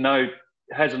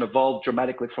hasn't evolved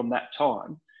dramatically from that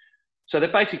time. So the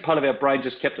basic part of our brain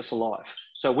just kept us alive.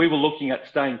 So we were looking at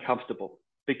staying comfortable,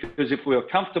 because if we were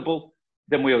comfortable,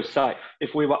 then we were safe.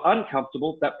 If we were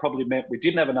uncomfortable, that probably meant we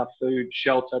didn't have enough food,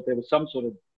 shelter, there was some sort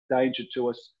of danger to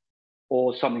us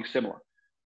or something similar.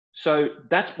 So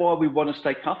that's why we want to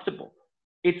stay comfortable.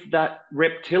 It's that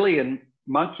reptilian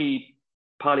monkey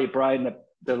part of your brain,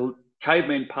 the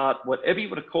caveman part, whatever you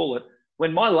want to call it.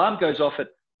 When my alarm goes off at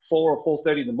 4 or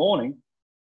 4:30 in the morning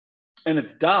and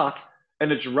it's dark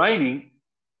and it's raining,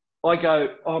 I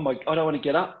go, I don't want to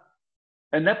get up.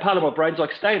 And that part of my brain's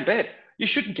like, stay in bed. You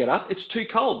shouldn't get up. It's too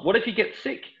cold. What if you get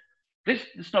sick?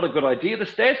 It's not a good idea. The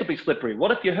stairs will be slippery.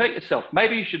 What if you hurt yourself?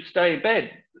 Maybe you should stay in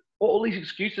bed. All these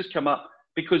excuses come up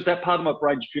because that part of my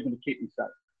brain's driven to keep me safe.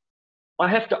 I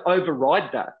have to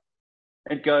override that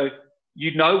and go,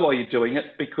 you know why you're doing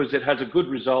it, because it has a good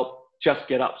result. Just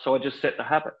get up. So I just set the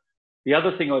habit. The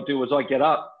other thing I do is I get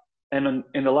up, and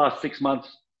in the last 6 months,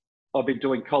 I've been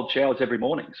doing cold showers every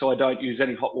morning, so I don't use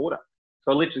any hot water.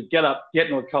 So I literally get up, get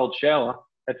into a cold shower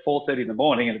at 4:30 in the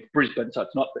morning, and it's Brisbane, so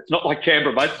it's not like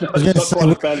Canberra, mate. So it's not quite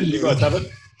as bad as you guys have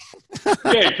it.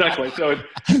 Yeah, exactly. So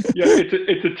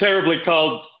it's a terribly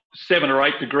cold 7 or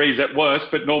 8 degrees at worst,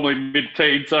 but normally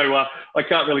mid-teen, so I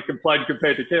can't really complain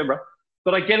compared to Canberra.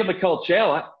 But I get in the cold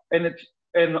shower, and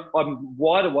I'm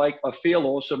wide awake. I feel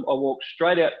awesome. I walk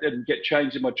straight out and get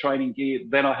changed in my training gear.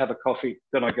 Then I have a coffee.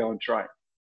 Then I go and train.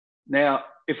 Now,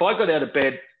 if I got out of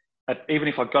bed, even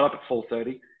if I got up at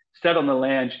 4:30, sat on the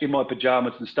lounge in my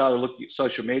pajamas and started looking at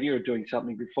social media or doing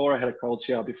something before I had a cold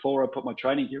shower, before I put my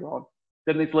training gear on,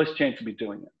 then there's less chance of me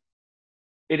doing it.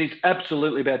 It is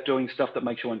absolutely about doing stuff that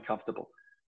makes you uncomfortable,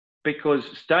 because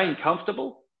staying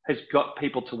comfortable has got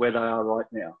people to where they are right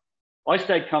now. I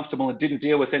stayed comfortable and didn't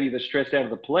deal with any of the stress out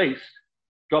of the police,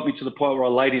 got me to the point where I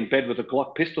laid in bed with a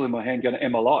Glock pistol in my hand going to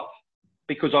end my life,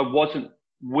 because I wasn't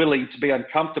willing to be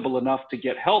uncomfortable enough to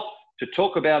get help, to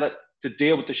talk about it, to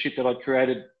deal with the shit that I'd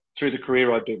created through the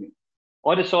career I'd been in.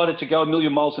 I decided to go a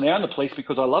million miles an hour in the police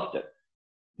because I loved it.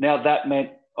 Now that meant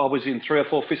I was in 3 or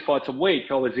 4 fistfights a week.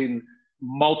 I was in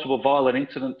multiple violent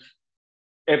incidents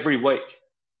every week.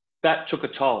 That took a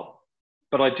toll.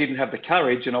 But I didn't have the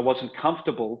courage and I wasn't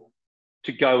comfortable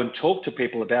to go and talk to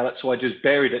people about it. So I just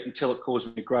buried it until it caused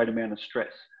me a great amount of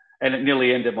stress. And it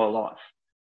nearly ended my life.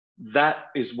 That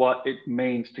is what it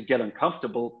means to get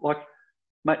uncomfortable. Like,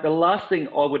 mate, the last thing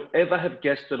I would ever have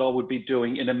guessed that I would be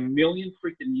doing in a million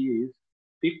freaking years,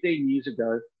 15 years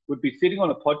ago, would be sitting on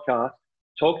a podcast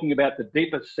talking about the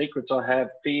deepest secrets I have,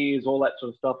 fears, all that sort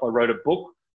of stuff. I wrote a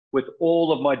book with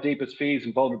all of my deepest fears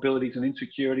and vulnerabilities and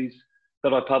insecurities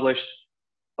that I published.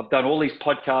 I've done all these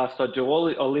podcasts.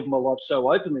 I live my life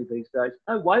so openly these days.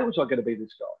 No way was I going to be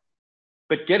this guy.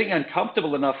 But getting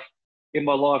uncomfortable enough in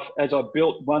my life as I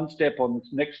built one step on this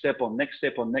next step on next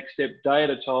step on next step, day at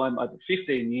a time, over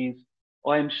 15 years,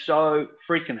 I am so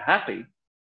freaking happy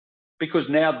because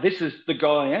now this is the guy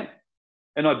I am.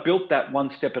 And I built that one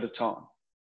step at a time.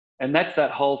 And that's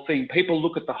that whole thing. People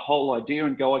look at the whole idea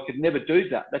and go, I could never do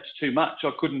that. That's too much.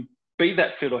 I couldn't be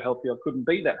that fit or healthy. I couldn't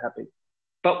be that happy.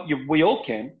 But we all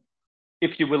can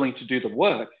if you're willing to do the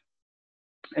work.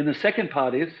 And the second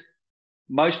part is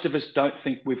most of us don't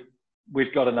think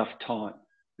we've got enough time.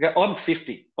 I'm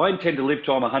 50. I intend to live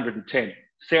to I'm 110.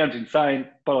 Sounds insane,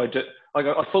 but I do.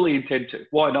 I fully intend to.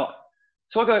 Why not?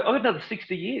 So I got another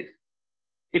 60 years.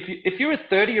 If you're a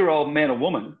 30-year-old man or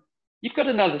woman, you've got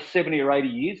another 70 or 80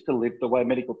 years to live the way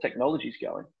medical technology is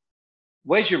going.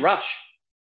 Where's your rush?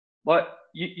 Like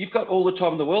you've got all the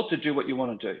time in the world to do what you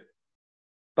want to do.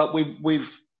 But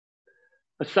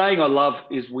a saying I love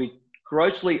is we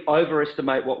grossly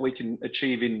overestimate what we can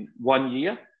achieve in 1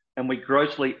 year, and we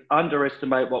grossly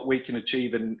underestimate what we can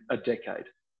achieve in a decade.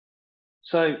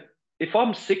 So if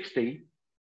I'm 60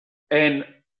 and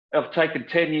I've taken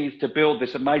 10 years to build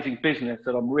this amazing business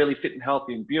that I'm really fit and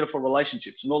healthy and beautiful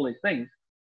relationships and all these things,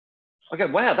 I go,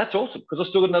 wow, that's awesome, because I've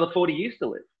still got another 40 years to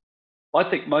live. I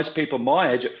think most people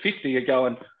my age at 50 are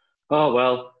going, oh,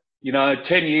 well,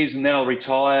 10 years and then I'll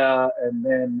retire and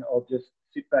then I'll just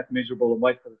sit back miserable and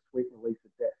wait for the sweet release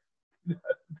of death.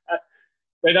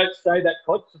 They don't say that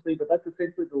consciously, but that's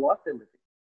essentially the life they're living.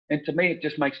 And to me, it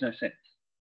just makes no sense.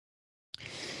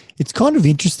 It's kind of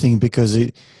interesting because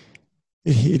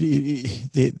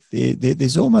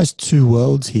there's almost two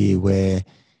worlds here where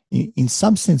in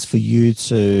some sense for you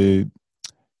to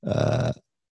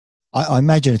I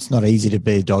imagine it's not easy to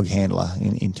be a dog handler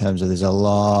in terms of there's a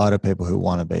lot of people who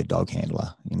want to be a dog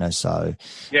handler, so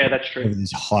yeah, that's true.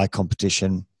 There's high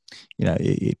competition,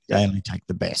 they only take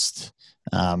the best.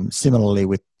 Similarly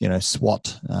with,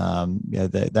 SWAT,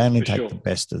 they only take the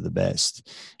best of the best.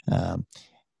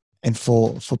 And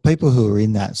for people who are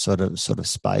in that sort of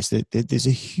space, there's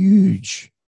a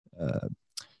huge,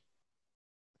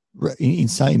 in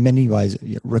many ways,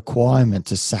 requirement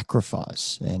to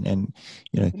sacrifice and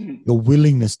your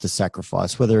willingness to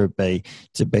sacrifice, whether it be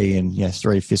to be in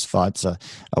 3 fist fights a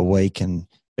week and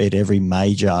be at every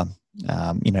major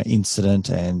incident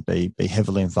and be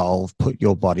heavily involved, put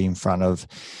your body in front of,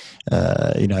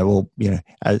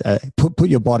 put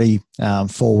your body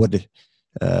forward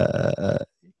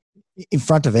in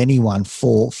front of anyone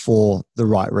for the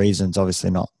right reasons, obviously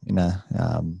not in a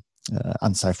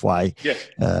unsafe way,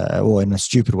 or in a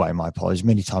stupid way. My apologies.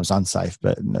 Many times unsafe,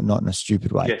 but not in a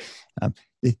stupid way. Yes.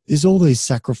 There's all these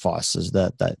sacrifices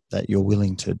that you're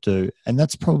willing to do, and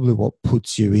that's probably what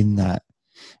puts you in that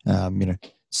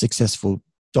successful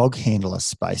dog handler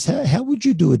space. How would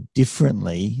you do it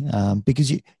differently? Because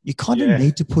you kind of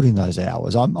need to put in those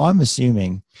hours. I'm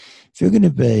assuming if you're going to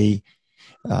be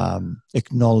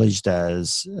acknowledged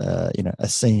as a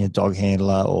senior dog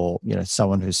handler or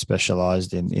someone who's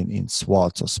specialized in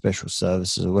SWAT or special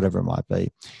services or whatever it might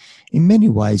be, in many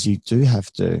ways you do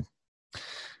have to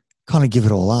kind of give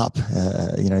it all up.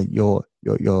 Your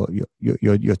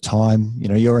time,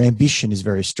 your ambition is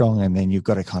very strong, and then you've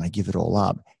got to kind of give it all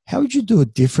up. How would you do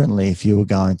it differently if you were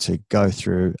going to go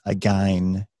through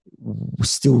again,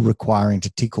 still requiring to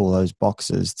tick all those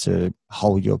boxes to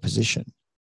hold your position?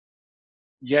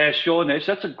 Yeah, sure, Nesh.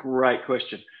 That's a great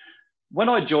question. When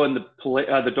I joined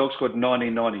the dog squad in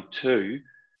 1992,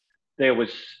 there was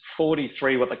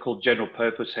 43 what they call general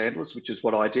purpose handlers, which is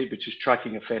what I did, which is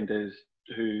tracking offenders.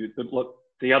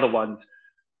 The other ones,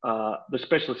 the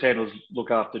specialist handlers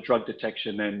look after drug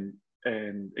detection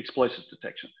and explosives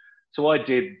detection. So I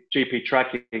did GP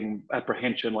tracking,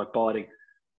 apprehension, like biting,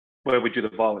 where we do the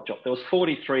violent job. There was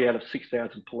 43 out of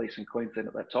 6,000 police in Queensland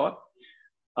at that time.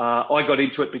 I got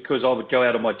into it because I would go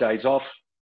out on my days off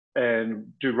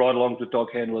and do ride-alongs with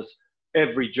dog handlers.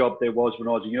 Every job there was when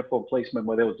I was a uniformed policeman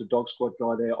where there was a dog squad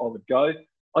guy there, I would go.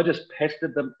 I just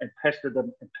pestered them and pestered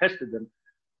them and pestered them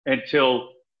until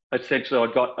essentially I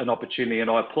got an opportunity and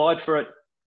I applied for it.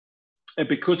 And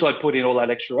because I put in all that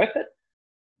extra effort,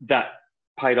 that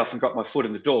paid off and got my foot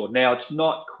in the door. Now, it's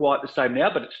not quite the same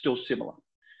now, but it's still similar.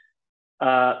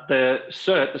 The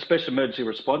CERT, the Special Emergency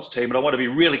Response Team, and I want to be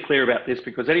really clear about this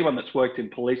because anyone that's worked in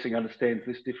policing understands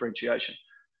this differentiation.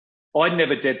 I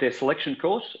never did their selection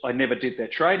course. I never did their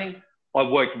training. I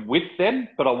worked with them,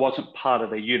 but I wasn't part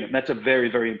of their unit. And that's a very,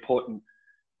 very important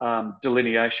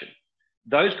delineation.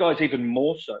 Those guys even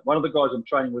more so. One of the guys I'm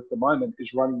training with at the moment is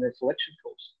running their selection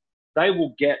course. They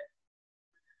will get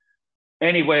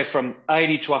anywhere from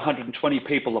 80 to 120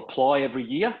 people apply every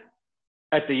year.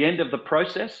 At the end of the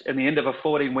process, and the end of a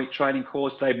 14-week training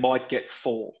course, they might get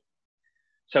 4.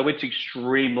 So it's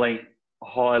extremely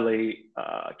highly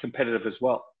competitive as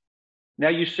well. Now,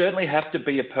 you certainly have to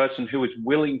be a person who is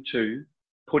willing to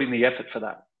put in the effort for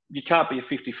that. You can't be a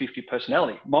 50-50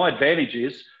 personality. My advantage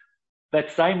is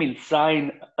that same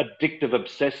insane, addictive,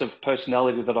 obsessive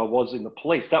personality that I was in the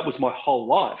police, that was my whole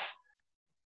life,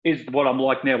 is what I'm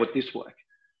like now with this work.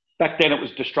 Back then it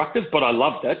was destructive, but I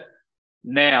loved it.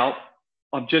 Now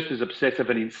I'm just as obsessive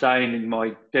and insane in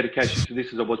my dedication to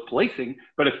this as I was policing,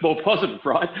 but it's more positive,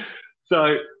 right?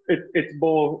 So it's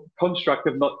more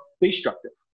constructive, not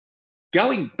destructive.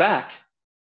 Going back,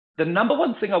 the number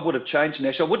one thing I would have changed,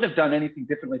 Nesh, I wouldn't have done anything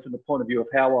differently from the point of view of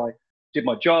how I did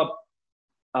my job.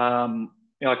 I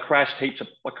crashed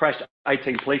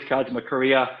 18 police cars in my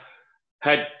career,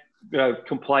 had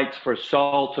complaints for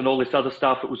assault and all this other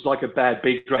stuff. It was like a bad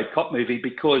B-grade cop movie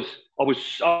because I was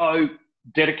so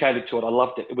dedicated to it. I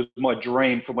loved it. It was my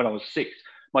dream from when I was 6.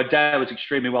 My dad was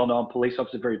extremely well-known police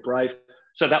officer, very brave.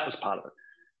 So that was part of it.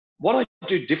 What I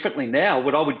do differently now,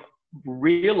 what I would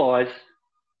realise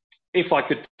if I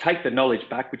could take the knowledge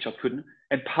back, which I couldn't,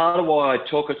 and part of why I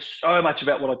talk so much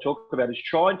about what I talk about is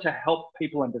trying to help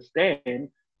people understand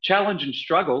challenge and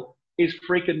struggle is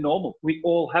freaking normal. We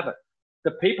all have it.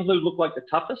 The people who look like the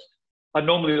toughest are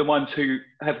normally the ones who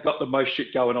have got the most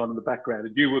shit going on in the background.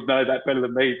 And you would know that better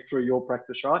than me through your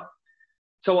practice, right?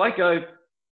 So I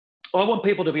want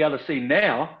people to be able to see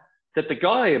now that the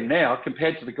guy I am now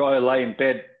compared to the guy who lay in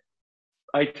bed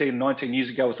 18, 19 years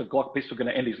ago with a Glock pistol going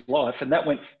to end his life. And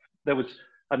there was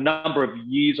a number of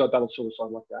years I battled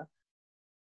suicide like that.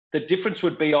 The difference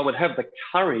would be I would have the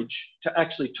courage to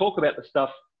actually talk about the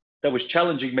stuff that was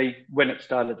challenging me when it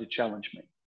started to challenge me.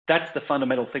 That's the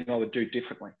fundamental thing I would do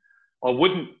differently. I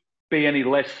wouldn't be any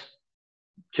less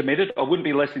committed. I wouldn't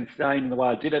be less insane in the way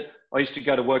I did it. I used to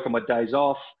go to work on my days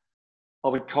off. I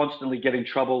would constantly get in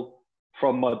trouble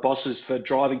from my bosses for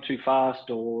driving too fast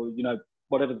or,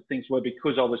 whatever the things were,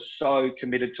 because I was so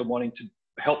committed to wanting to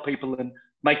help people and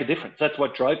make a difference. That's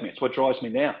what drove me. It's what drives me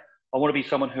now. I want to be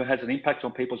someone who has an impact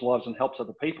on people's lives and helps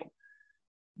other people.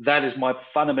 That is my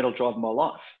fundamental drive in my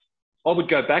life. I would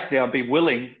go back now and be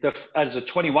willing, as a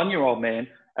 21-year-old man,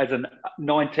 as a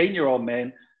 19-year-old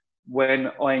man,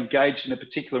 when I engaged in a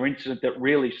particular incident that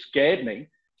really scared me,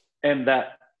 and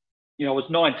that, I was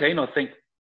 19, I think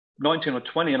 19 or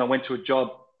 20, and I went to a job,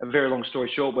 a very long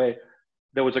story short, where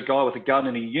there was a guy with a gun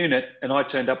in a unit, and I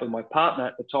turned up with my partner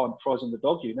at the time before I was in the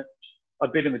dog unit.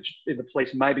 I'd been in the police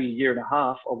maybe a year and a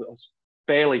half. I was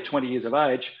barely 20 years of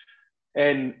age.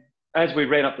 And as we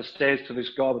ran up the stairs to this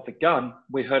guy with the gun,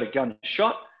 we heard a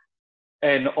gunshot,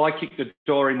 and I kicked the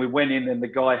door in. We went in, and the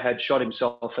guy had shot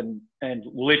himself, and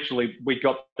literally we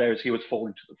got there as he was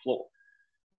falling to the floor.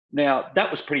 Now,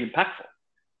 that was pretty impactful.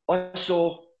 I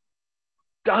saw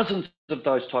dozens of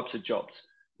those types of jobs.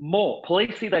 More.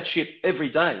 Police see that shit every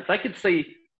day. They could see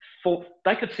 5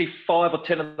 or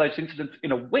 10 of those incidents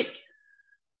in a week.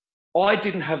 I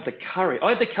didn't have the courage. I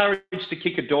had the courage to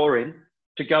kick a door in,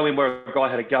 to go in where a guy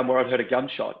had a gun, where I'd heard a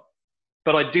gunshot.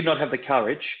 But I did not have the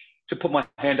courage to put my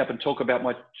hand up and talk about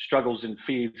my struggles and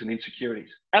fears and insecurities.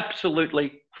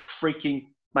 Absolutely freaking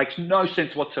makes no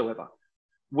sense whatsoever.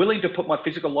 Willing to put my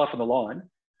physical life on the line,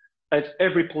 as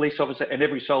every police officer and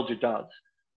every soldier does,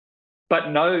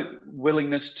 but no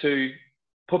willingness to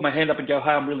put my hand up and go, hey,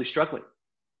 I'm really struggling.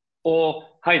 Or,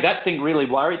 hey, that thing really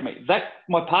worried me.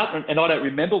 My partner, and I don't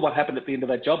remember what happened at the end of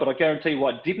that job, but I guarantee you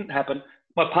what didn't happen.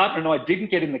 My partner and I didn't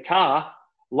get in the car,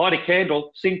 light a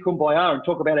candle, sing Kumbaya and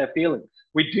talk about our feelings.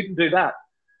 We didn't do that.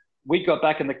 We got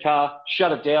back in the car,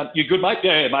 shut it down. You good, mate?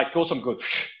 Yeah, mate, of course I'm good.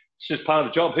 It's just part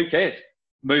of the job. Who cares?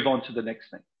 Move on to the next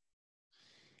thing.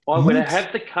 I would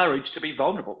have the courage to be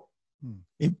vulnerable.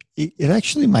 It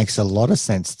actually makes a lot of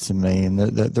sense to me. And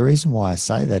the reason why I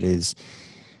say that is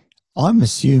I'm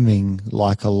assuming,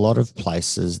 like a lot of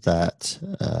places that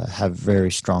have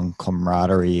very strong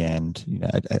camaraderie and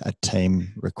a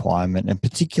team requirement, in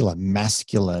particular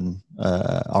masculine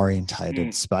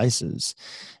orientated spaces,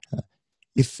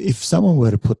 if someone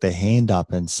were to put their hand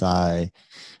up and say,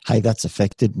 hey, that's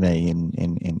affected me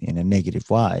in a negative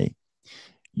way,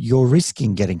 you're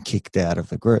risking getting kicked out of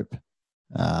the group.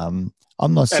 I'm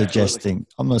not Absolutely.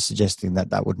 suggesting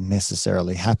that would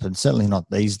necessarily happen. Certainly not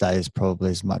these days,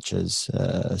 probably as much as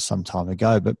some time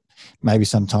ago. But maybe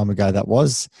some time ago that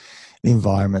was the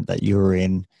environment that you were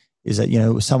in. Is that, you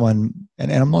know, someone,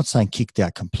 and I'm not saying kicked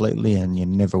out completely and you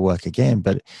never work again,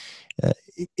 but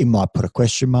it might put a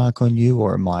question mark on you,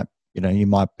 or it might, you know, you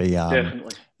might be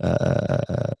Definitely.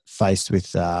 faced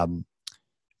with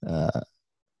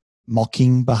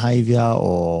mocking behavior,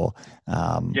 or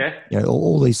Yeah. you know,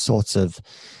 all these sorts of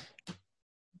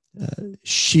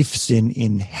shifts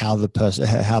in how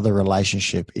the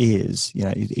relationship is, you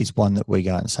know, is one that we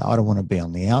go and say, I don't want to be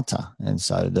on the outer. And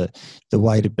so the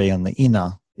way to be on the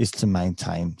inner is to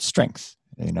maintain strength,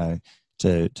 you know,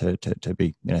 to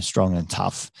be, you know, strong and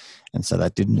tough. And so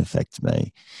that didn't affect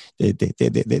me.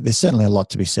 There's certainly a lot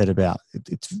to be said about it.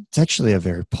 It's actually a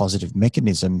very positive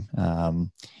mechanism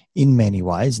in many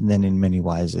ways, and then in many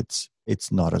ways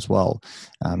it's not as well.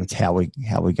 It's how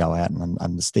we go out and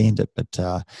understand it.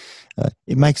 But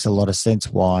it makes a lot of sense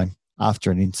why,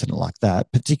 after an incident like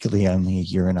that, particularly only a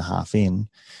year and a half in,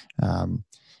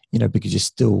 you know, because you're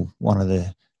still one of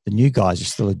the new guys, you're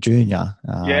still a junior.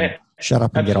 Yeah. Shut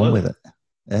up and Absolutely. get on with it.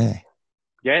 Yeah.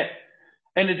 Yeah.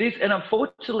 And it is. And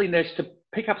unfortunately, Ness, to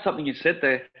pick up something you said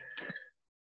there,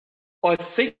 I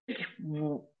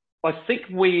think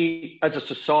we, as a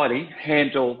society,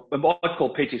 handle, I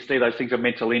call PTSD, those things are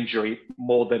mental injury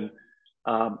more than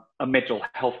a mental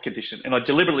health condition. And I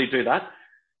deliberately do that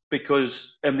because,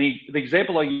 and the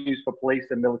example I use for police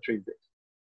and military is this.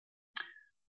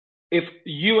 If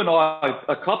you and I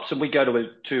are cops and we go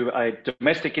to a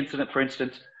domestic incident, for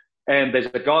instance, and there's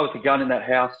a guy with a gun in that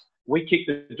house, we kick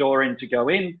the door in to go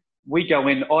in. We go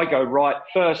in. I go right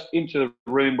first into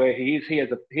the room where he is. He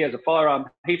has a firearm.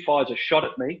 He fires a shot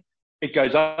at me. It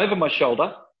goes over my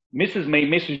shoulder, misses me,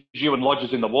 misses you, and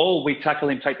lodges in the wall. We tackle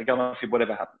him, take the gun off him,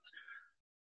 whatever happens.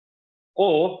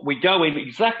 Or we go in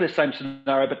exactly the same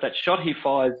scenario, but that shot he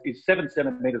fires is 7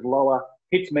 centimeters lower,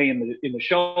 hits me in the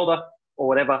shoulder or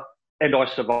whatever, and I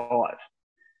survive.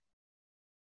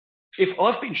 If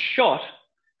I've been shot,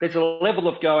 there's a level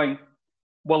of going,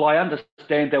 well, I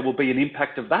understand there will be an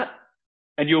impact of that,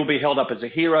 and you will be held up as a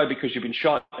hero because you've been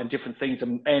shot and different things,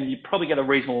 and you probably get a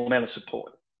reasonable amount of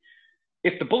support.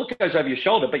 If the bullet goes over your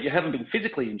shoulder, but you haven't been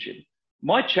physically injured,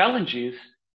 my challenge is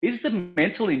the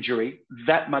mental injury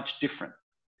that much different?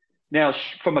 Now,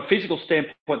 from a physical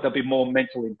standpoint, there'll be more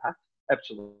mental impact,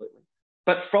 absolutely.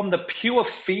 But from the pure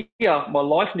fear, my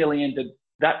life nearly ended,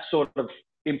 that sort of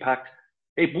impact,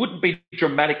 it wouldn't be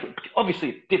dramatically, obviously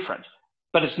it's different,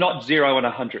 but it's not 0 and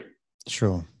 100.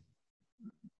 Sure.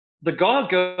 The guy or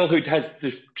girl who has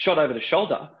the shot over the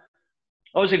shoulder,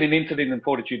 I was in an incident in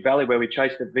Fortitude Valley where we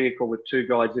chased a vehicle with 2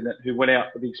 guys in it who went out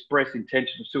with the express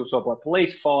intention of suicide by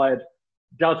police, fired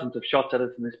dozens of shots at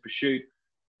us in this pursuit.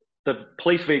 The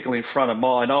police vehicle in front of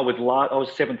mine, I was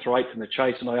 7th or 8th in the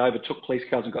chase, and I overtook police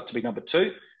cars and got to be number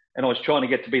 2. And I was trying to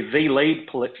get to be the lead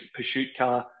pursuit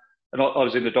car, and I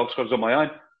was in the dog squad on my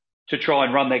own, to try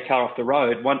and run their car off the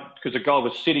road. Because a guy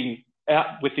was sitting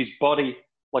out with his body,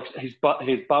 like his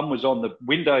bum was on the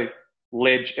window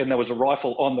ledge, and there was a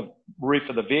rifle on the roof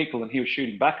of the vehicle, and he was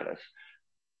shooting back at us.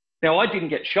 Now, I didn't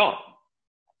get shot.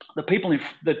 The people,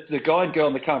 the guy and girl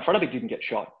in the car in front of me didn't get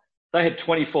shot. They had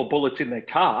 24 bullets in their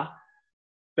car.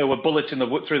 There were bullets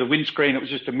through the windscreen. It was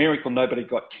just a miracle nobody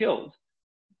got killed.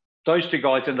 Those 2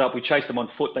 guys ended up, we chased them on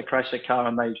foot. They crashed their car,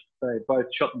 and they both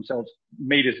shot themselves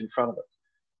meters in front of us.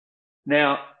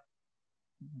 Now,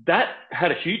 that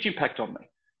had a huge impact on me.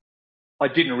 I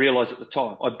didn't realize at the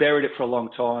time. I buried it for a long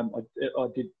time. I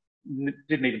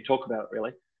didn't even talk about it,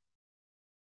 really.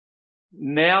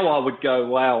 Now I would go,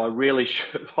 wow, I really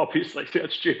should, obviously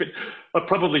sounds stupid. I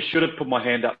probably should have put my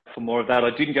hand up for more of that.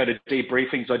 I didn't go to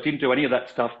debriefings. I didn't do any of that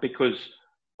stuff because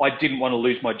I didn't want to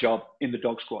lose my job in the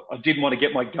dog squad. I didn't want to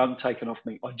get my gun taken off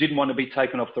me. I didn't want to be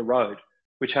taken off the road,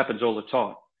 which happens all the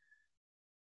time.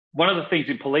 One of the things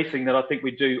in policing that I think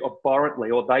we do abhorrently,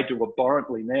 or they do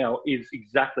abhorrently now, is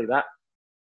exactly that.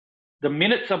 The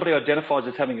minute somebody identifies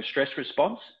as having a stress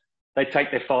response, they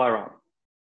take their firearm.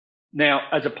 Now,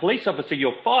 as a police officer,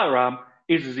 your firearm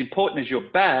is as important as your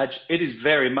badge. It is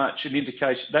very much an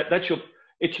indication that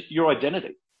it's your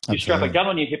identity. You strap a gun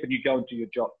on your hip and you go and do your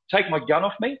job. Take my gun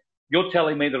off me, you're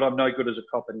telling me that I'm no good as a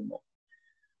cop anymore.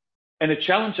 And a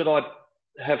challenge that I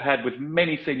have had with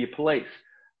many senior police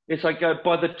is I go,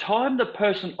 by the time the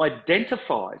person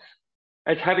identifies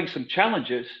as having some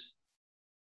challenges,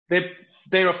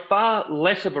 they're far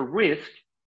less of a risk,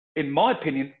 in my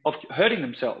opinion, of hurting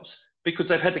themselves because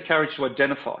they've had the courage to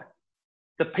identify.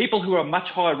 The people who are much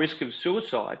higher risk of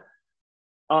suicide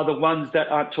are the ones that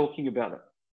aren't talking about it.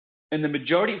 And the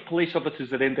majority of police officers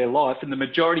that end their life, and the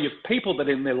majority of people that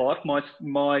end their life,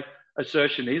 my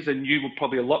assertion is, and you will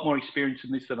probably a lot more experience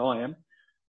in this than I am,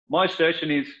 my assertion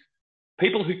is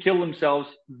people who kill themselves,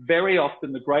 very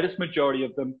often, the greatest majority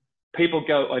of them, people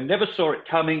go, I never saw it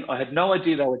coming. I had no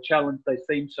idea they were challenged. They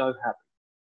seemed so happy.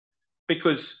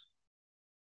 Because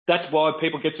that's why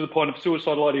people get to the point of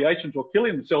suicidal ideations or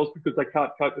killing themselves, because they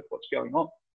can't cope with what's going on.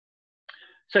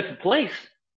 So for police,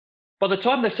 by the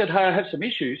time they said, hey, I have some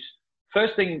issues,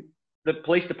 first thing the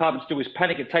police departments do is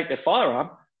panic and take their firearm.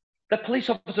 The police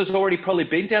officer's already probably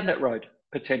been down that road,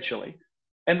 potentially,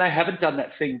 and they haven't done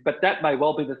that thing. But that may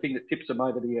well be the thing that tips them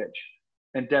over the edge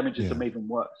and damages them even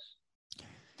worse.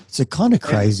 It's a kind of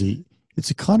crazy.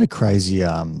 It's a kind of crazy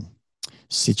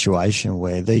situation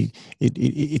where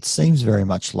it seems very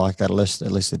much like that. At least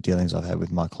the dealings I've had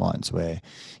with my clients, where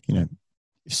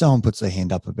if someone puts their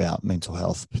hand up about mental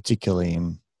health, particularly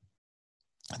in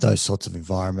those sorts of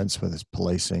environments where there's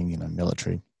policing,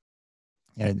 military,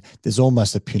 there's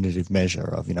almost a punitive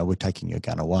measure of, we're taking your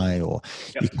gun away, or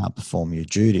you can't perform your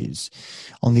duties.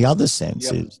 On the other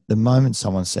sense is the moment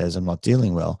someone says, I'm not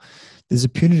dealing well, there's a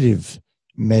punitive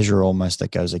measure almost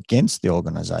that goes against the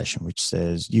organisation, which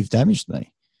says, you've damaged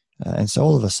me. And so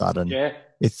all of a sudden,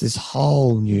 it's this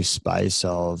whole new space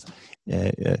of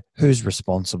who's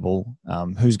responsible,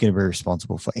 who's going to be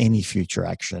responsible for any future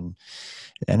action.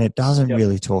 And it doesn't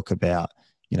really talk about,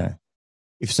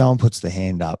 if someone puts their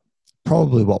hand up,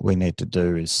 probably what we need to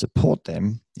do is support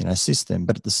them, assist them,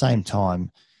 but at the same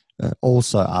time,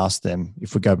 also ask them,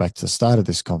 if we go back to the start of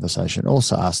this conversation,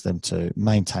 also ask them to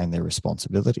maintain their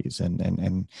responsibilities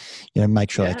and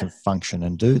make sure they can function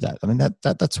and do that. I mean,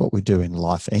 that's what we do in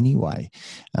life anyway.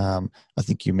 I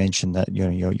think you mentioned that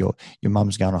your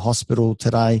mum's going to hospital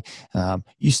today.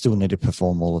 You still need to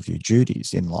perform all of your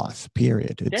duties in life,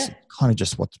 period. It's kind of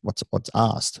just what's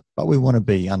asked, but we want to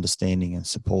be understanding and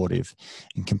supportive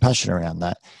and compassionate around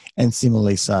that. And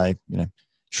similarly say,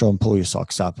 Sean, pull your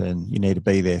socks up, and you need to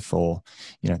be there for,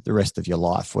 the rest of your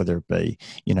life, whether it be,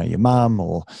 your mum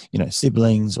or,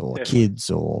 siblings or kids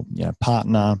or,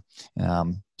 partner,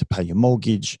 to pay your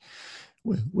mortgage.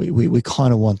 We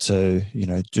kind of want to,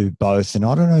 do both. And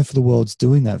I don't know if the world's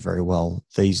doing that very well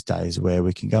these days, where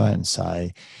we can go out and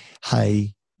say,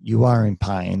 hey, you are in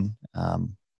pain.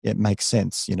 It makes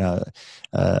sense.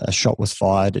 A shot was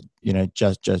fired,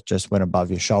 just went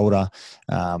above your shoulder.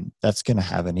 That's going to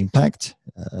have an impact.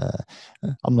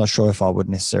 I'm not sure if I would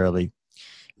necessarily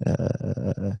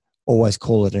always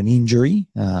call it an injury.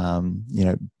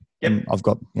 And I've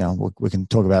got, we can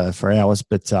talk about it for hours,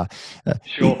 but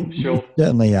sure.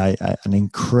 Certainly an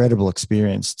incredible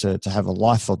experience to have a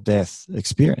life or death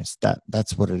experience.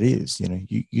 That's what it is.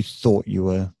 You thought you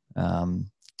were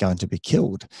going to be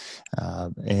killed,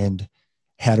 and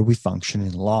how do we function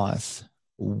in life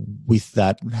with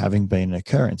that having been an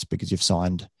occurrence, because you've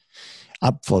signed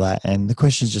up for that, and the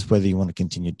question is just whether you want to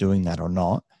continue doing that or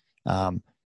not.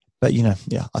 But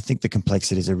I think the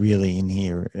complexities are really in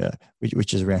here,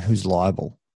 which is around who's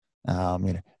liable.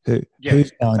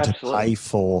 Who's going to pay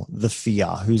for the fear?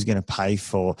 Who's going to pay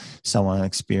for someone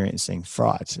experiencing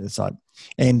fright? It's like,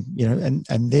 and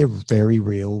they're very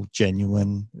real,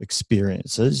 genuine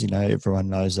experiences. Everyone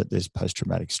knows that there's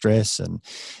post-traumatic stress, and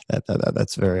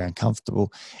that's very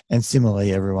uncomfortable. And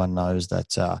similarly, everyone knows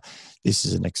that this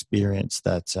is an experience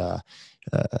that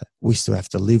we still have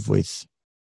to live with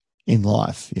in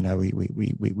life.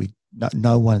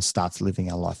 No one starts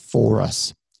living our life for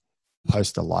us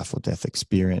post a life or death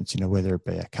experience, whether it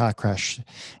be a car crash,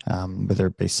 whether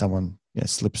it be someone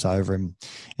slips over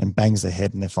and bangs their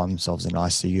head and they find themselves in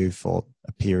ICU for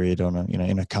a period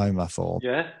in a coma for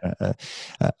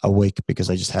a week because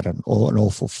they just had an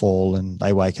awful fall, and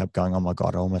they wake up going, oh my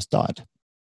God, I almost died.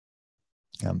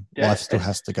 Life still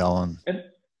has to go on.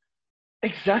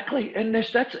 Exactly. And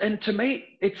and to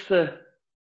me, it's the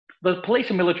police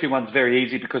and military one's very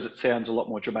easy because it sounds a lot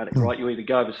more dramatic, right? You either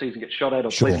go overseas and get shot at, or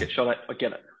police get shot at. I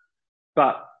get it.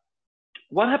 But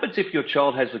what happens if your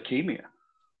child has leukemia?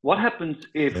 What happens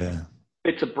if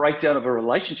it's a breakdown of a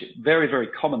relationship? Very, very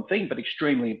common thing, but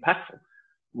extremely impactful.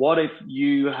 What if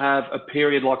you have a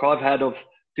period like I've had of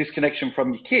disconnection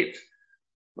from your kids?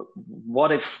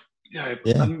 What if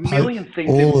a million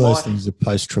things all in those life, things are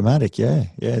post-traumatic,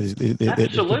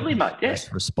 absolutely, mate.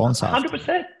 Yes, response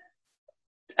 100%.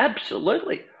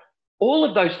 Absolutely. All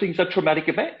of those things are traumatic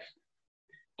events.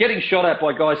 Getting shot at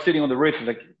by guys sitting on the roof of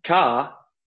a car,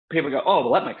 people go, oh,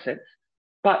 well, that makes sense.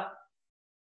 But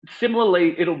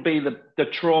similarly, it'll be the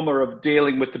trauma of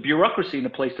dealing with the bureaucracy in the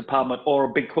police department or a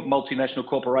big multinational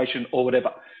corporation or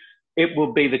whatever. It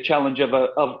will be the challenge of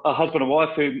a husband and wife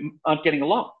who aren't getting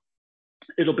along.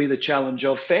 It'll be the challenge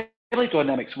of family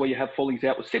dynamics where you have fallings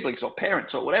out with siblings or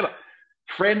parents or whatever,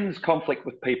 friends, conflict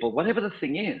with people, whatever the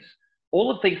thing is.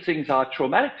 All of these things are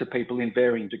traumatic to people in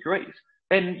varying degrees.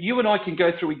 And you and I can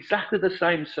go through exactly the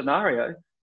same scenario,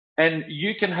 and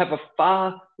you can have a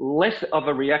far less of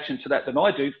a reaction to that than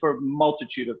I do for a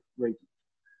multitude of reasons.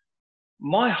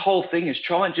 My whole thing is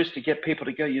trying just to get people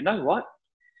to go, you know what?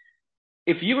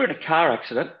 If you were in a car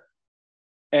accident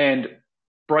and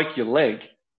broke your leg,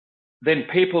 then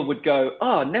people would go,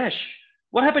 oh, Nash,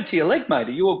 what happened to your leg, mate?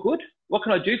 Are you all good? What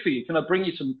can I do for you? Can I bring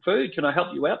you some food? Can I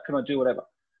help you out? Can I do whatever?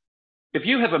 If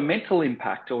you have a mental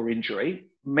impact or injury,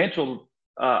 mental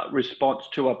response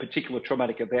to a particular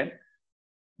traumatic event,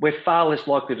 we're far less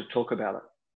likely to talk about it.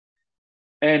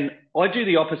 And I do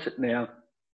the opposite now.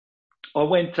 I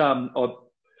went, I've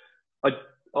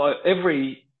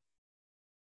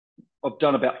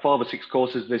done about 5 or 6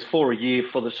 courses. There's 4 a year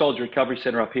for the Soldier Recovery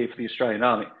Centre up here for the Australian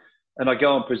Army. And I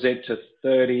go and present to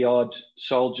 30 odd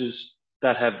soldiers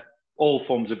that have all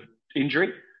forms of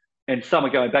injury. And some are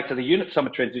going back to the unit, some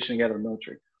are transitioning out of the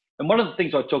military. And one of the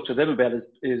things I talk to them about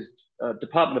is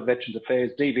Department of Veterans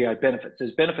Affairs, DVA benefits.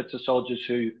 There's benefits to soldiers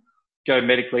who go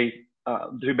medically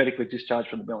discharged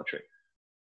from the military.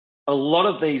 A lot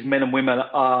of these men and women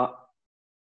are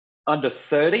under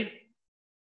 30.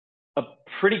 A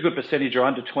pretty good percentage are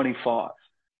under 25.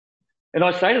 And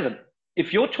I say to them,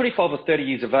 if you're 25 or 30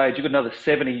 years of age, you've got another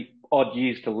 70 odd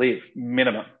years to live,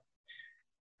 minimum.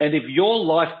 And if your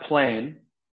life plan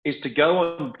is to go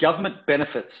on government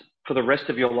benefits for the rest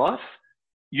of your life,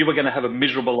 you are going to have a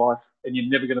miserable life and you're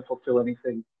never going to fulfill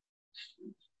anything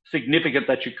significant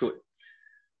that you could.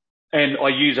 And I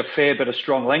use a fair bit of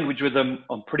strong language with them.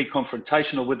 I'm pretty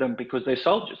confrontational with them because they're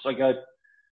soldiers. I go,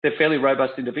 they're fairly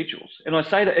robust individuals. And I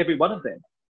say to every one of them,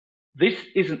 this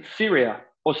isn't Syria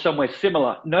or somewhere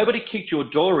similar. Nobody kicked your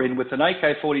door in with an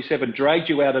AK-47, dragged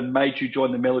you out and made you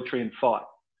join the military and fight.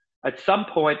 At some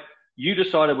point, you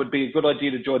decided it would be a good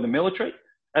idea to join the military.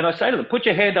 And I say to them, put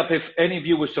your hand up if any of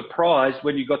you were surprised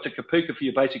when you got to Kapooka for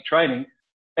your basic training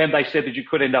and they said that you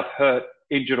could end up hurt,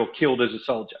 injured or killed as a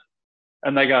soldier.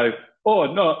 And they go,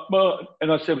 oh, no.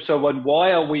 And I said, so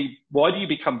why do you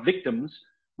become victims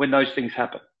when those things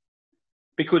happen?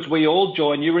 Because we all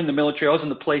join, you were in the military, I was in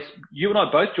the police, you and I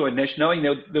both joined Nash knowing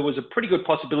there was a pretty good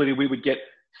possibility we would get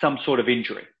some sort of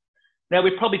injury. Now,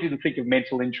 we probably didn't think of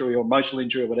mental injury or emotional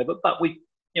injury or whatever, but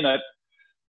you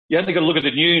only got to look at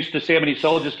the news to see how many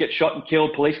soldiers get shot and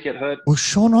killed, police get hurt. Well,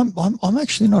 Sean, I'm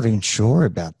actually not even sure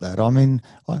about that. I mean,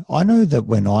 I know that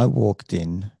when I walked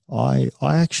in, I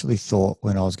actually thought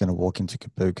when I was going to walk into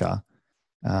Kapooka,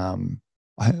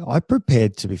 I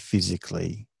prepared to be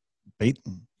physically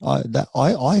beaten.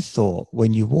 I thought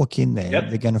when you walk in there,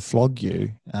 they're going to flog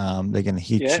you, they're going to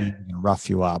hit you, they're going to rough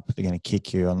you up, they're going to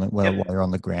kick you while you're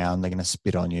on the ground, they're going to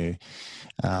spit on you.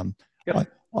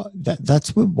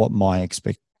 That's what my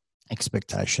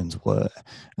expectations were.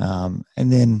 And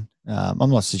then I'm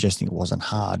not suggesting it wasn't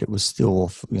hard. It was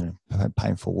still,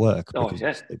 painful work because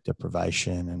of sleep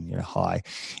deprivation and, high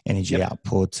energy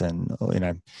output and,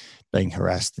 being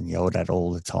harassed and yelled at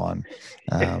all the time.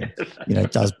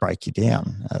 It does break you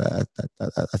down.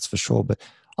 That's for sure. But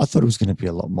I thought it was going to be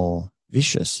a lot more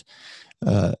vicious.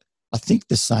 I think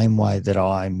the same way that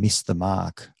I missed the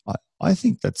mark, I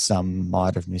think that some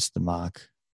might have missed the mark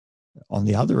on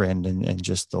the other end and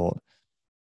just thought,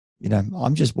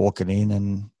 I'm just walking in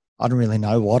and I don't really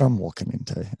know what I'm walking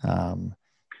into.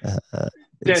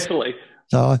 Definitely.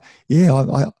 So,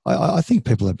 I think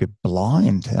people are a bit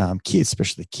blind, kids,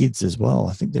 especially kids as well.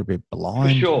 I think they're a bit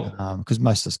blind. For sure. Because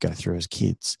most of us go through as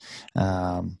kids,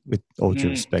 with all due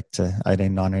respect to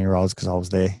 18, 19-year-olds, because I was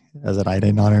there as an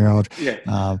 18, 19-year-old. Yeah.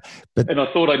 And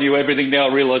I thought I knew everything. Now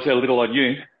I realise how little I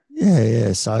knew.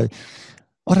 Yeah. So,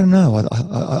 I don't know.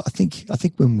 I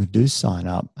think when we do sign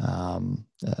up,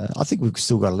 I think we've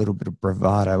still got a little bit of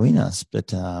bravado in us,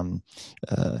 but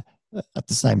at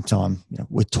the same time,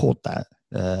 we're taught that,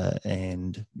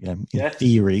 and in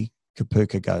theory,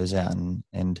 Kapooka goes out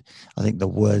and I think the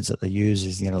words that they use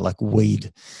is like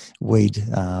weed,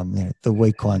 the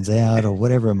weak ones out or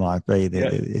whatever it might be.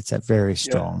 It's that very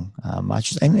strong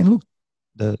marches, and look,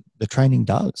 the training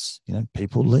does.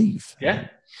 People leave. Yeah.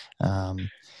 And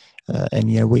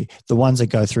the ones that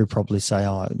go through probably say,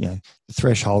 the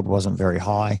threshold wasn't very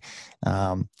high,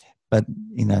 but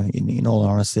in all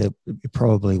honesty, it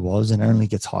probably was, and it only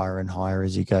gets higher and higher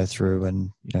as you go through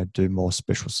and do more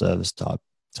special service type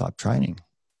training.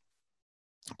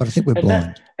 But I think we're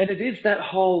blind. And it is that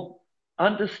whole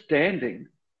understanding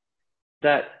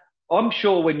that I'm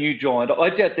sure when you joined, I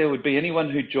doubt there would be anyone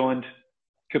who joined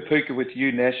kapuka with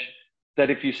you, Nesh, that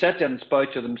if you sat down and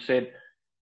spoke to them, said,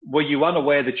 were you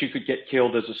unaware that you could get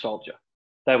killed as a soldier?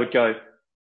 They would go,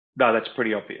 no, that's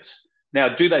pretty obvious.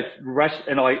 Now, do they,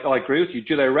 and I agree with you,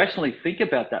 do they rationally think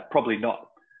about that? Probably not.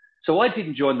 So I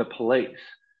didn't join the police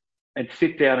and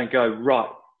sit down and go, right,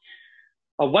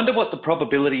 I wonder what the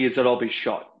probability is that I'll be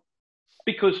shot.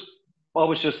 Because I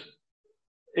was just,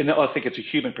 and I think it's a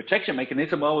human protection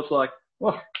mechanism. I was like,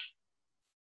 well,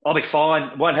 I'll be fine.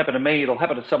 It won't happen to me. It'll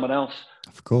happen to someone else.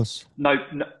 Of course. No,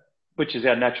 which is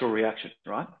our natural reaction,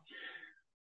 right?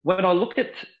 When I look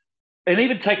at, and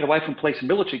even take it away from police and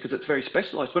military because it's very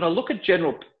specialised, when I look at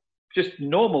general, just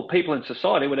normal people in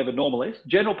society, whatever normal is,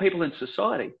 general people in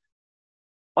society,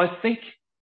 I think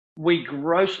we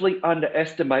grossly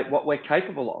underestimate what we're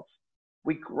capable of.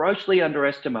 We grossly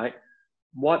underestimate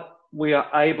what we are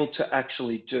able to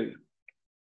actually do.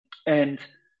 And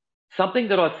something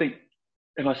that I think,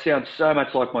 and I sound so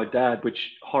much like my dad, which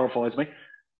horrifies me,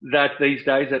 that these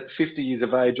days at 50 years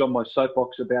of age on my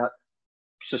soapbox about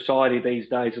society these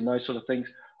days and those sort of things,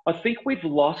 I think we've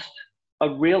lost a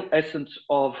real essence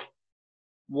of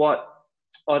what,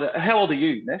 how old are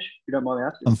you, Nesh, if you don't mind me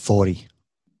asking? I'm 40.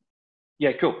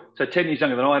 Yeah, cool. So 10 years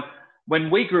younger than I am. When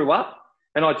we grew up,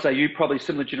 and I'd say you probably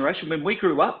similar generation, when we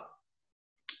grew up,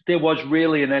 there was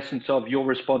really an essence of you're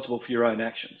responsible for your own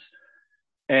actions.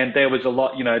 And there was a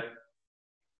lot, you know,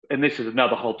 and this is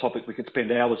another whole topic we could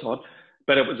spend hours on,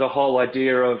 but it was a whole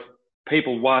idea of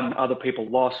people won, other people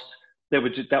lost.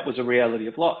 That was a reality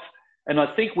of life. And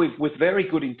I think we've, with very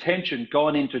good intention,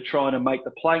 gone into trying to make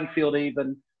the playing field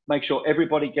even, make sure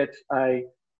everybody gets a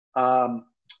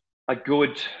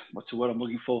good, what's the word I'm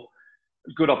looking for?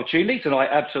 Good opportunities. And I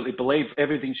absolutely believe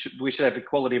we should have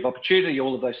equality of opportunity,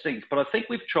 all of those things. But I think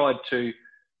we've tried to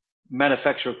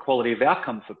manufacture a quality of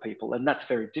outcome for people, and that's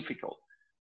very difficult.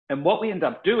 And what we end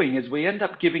up doing is we end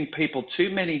up giving people too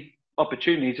many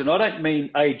opportunities. And I don't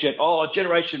mean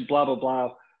generation, blah, blah,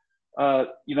 blah.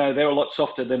 You know, they're a lot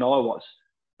softer than I was.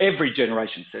 Every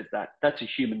generation says that. That's a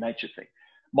human nature thing.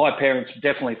 My parents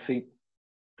definitely think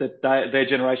that their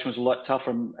generation was a lot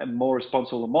tougher and more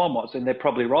responsible than mine was, and they're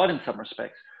probably right in some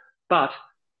respects. But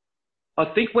I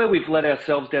think where we've let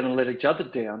ourselves down and let each other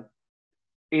down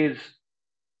is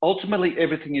ultimately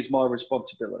everything is my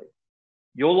responsibility.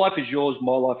 Your life is yours,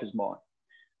 my life is mine.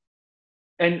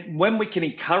 And when we can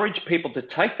encourage people to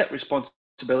take that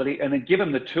responsibility and then give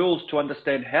them the tools to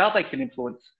understand how they can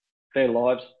influence their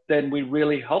lives, then we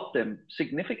really help them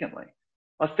significantly.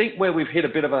 I think where we've hit a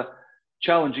bit of a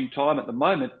challenging time at the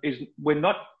moment is we're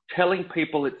not telling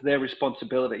people it's their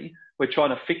responsibility. We're trying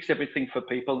to fix everything for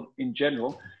people in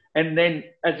general. And then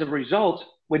as a result,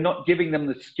 we're not giving them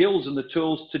the skills and the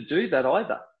tools to do that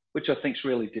either, which I think is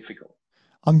really difficult.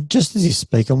 Just as you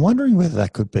speak, I'm wondering whether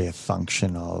that could be a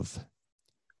function of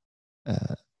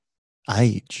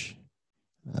age.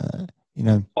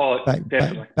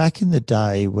 Back in the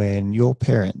day when your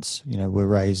parents, were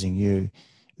raising you,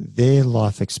 their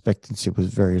life expectancy was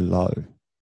very low.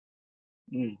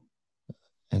 Mm.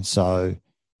 And so,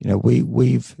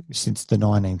 we've since the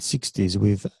 1960s,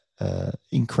 we've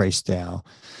increased our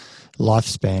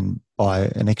lifespan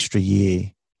by an extra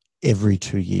year every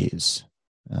 2 years.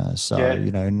 In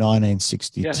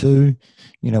 1962,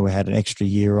 we had an extra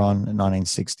year on, in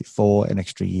 1964, an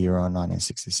extra year on,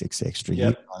 1966, extra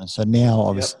year on. And so now,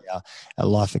 obviously, our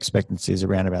life expectancy is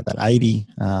around about that 80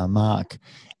 mark,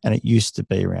 and it used to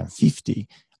be around 50.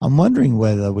 I'm wondering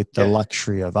whether with the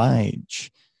luxury of age,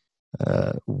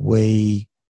 we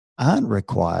aren't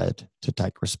required to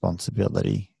take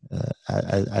responsibility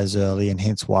as early, and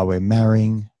hence why we're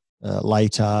marrying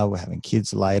later, we're having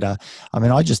kids later. I mean,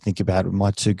 I just think about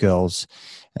my two girls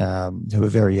who are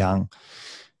very young.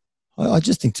 I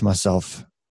just think to myself,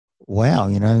 wow,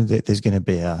 there's going to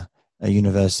be a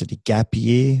university gap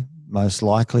year. Most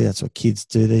likely, that's what kids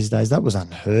do these days. That was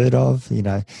unheard of, for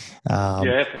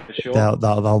sure.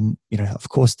 They'll of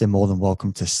course, they're more than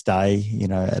welcome to stay,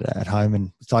 at home.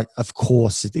 And it's like, of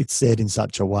course, it's said in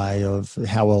such a way of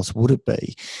how else would it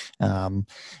be?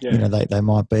 They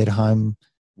might be at home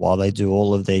while they do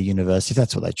all of their university, if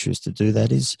that's what they choose to do,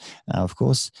 that is, of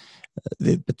course.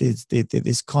 But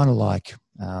there's kind of like,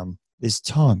 there's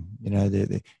time,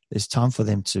 there's time for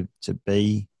them to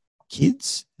be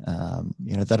kids.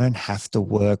 They don't have to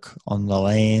work on the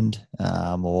land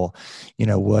or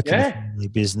work in a family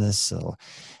business, or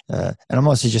and I'm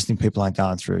not suggesting people aren't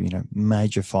going through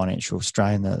major financial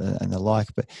strain and the like,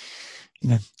 but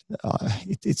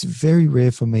it's very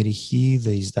rare for me to hear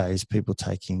these days people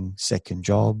taking second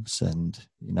jobs and,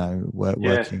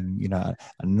 working,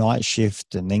 a night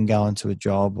shift and then going to a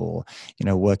job, or,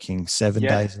 working 7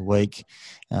 days a week.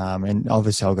 And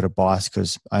obviously I've got a bias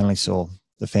because I only saw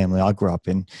the family I grew up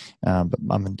in, but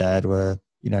mum and dad were,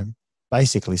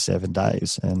 basically 7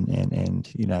 days and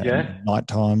night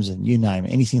times and you name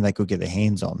it, anything they could get their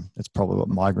hands on. That's probably what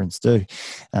migrants do,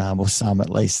 or some at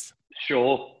least.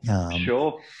 Sure.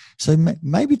 So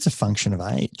maybe it's a function of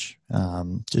age,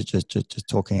 just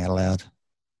talking out loud.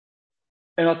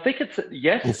 And I think it's,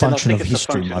 yes. Or function of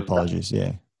history, my apologies,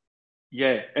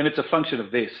 yeah, and it's a function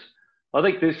of this. I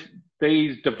think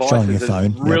these devices showing your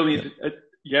phone. Really,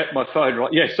 yep. My phone,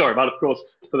 right? Yeah, sorry, but of course,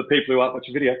 for the people who aren't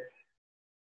watching video,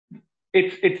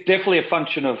 it's definitely a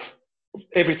function of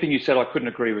everything you said. I couldn't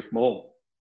agree with more.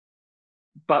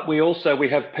 But we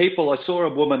have people. I saw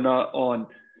a woman on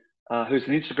who's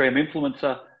an Instagram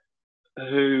influencer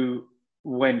who,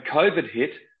 when COVID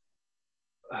hit,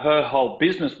 her whole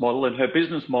business model,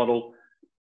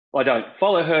 I don't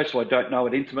follow her, so I don't know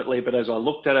it intimately, but as I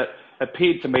looked at it,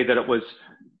 appeared to me that it was,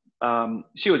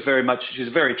 she's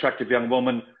a very attractive young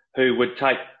woman who would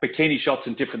take bikini shots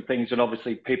and different things, and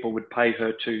obviously people would pay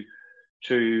her to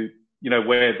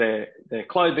wear their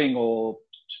clothing or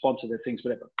sponsor their things,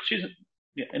 whatever. She's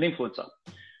an influencer.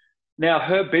 Now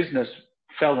her business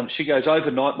fell, and she goes,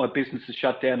 overnight my business is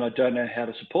shut down, I don't know how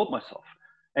to support myself.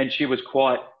 And she was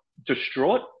quite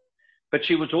distraught, but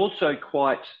she was also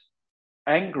quite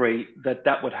angry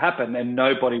that would happen and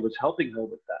nobody was helping her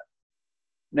with that.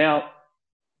 Now,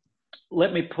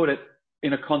 let me put it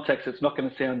in a context that's not going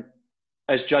to sound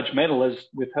as judgmental as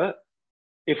with her.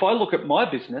 If I look at my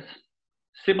business,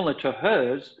 similar to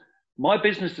hers, my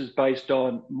business is based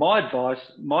on my advice,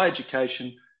 my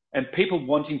education, and people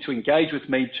wanting to engage with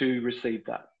me to receive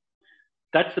that.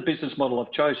 That's the business model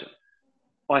I've chosen.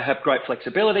 I have great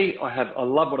flexibility. I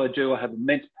love what I do. I have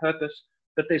immense purpose,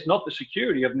 but there's not the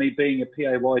security of me being a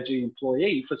PAYG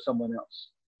employee for someone else.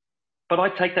 But I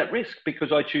take that risk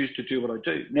because I choose to do what I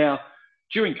do. Now,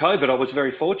 during COVID, I was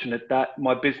very fortunate that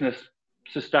my business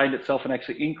sustained itself and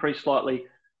actually increased slightly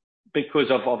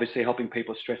because of obviously helping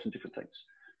people with stress and different things.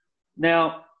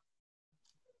 Now,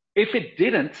 if it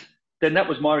didn't, then that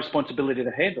was my responsibility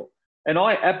to handle. And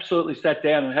I absolutely sat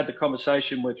down and had the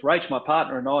conversation with Rach, my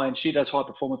partner, and she does high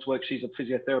performance work. She's a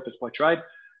physiotherapist by trade.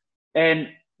 And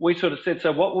we sort of said,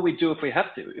 so what will we do if we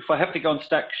have to? If I have to go and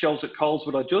stack shelves at Coles,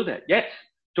 would I do that? Yes.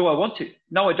 Do I want to?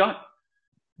 No, I don't.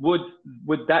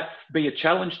 Would that be a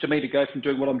challenge to me to go from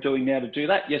doing what I'm doing now to do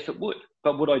that? Yes, it would.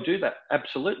 But would I do that?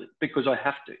 Absolutely, because I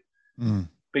have to.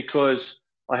 Because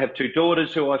I have 2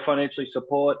 daughters who I financially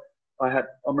support.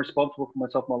 I'm responsible for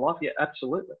myself, my life. Yeah,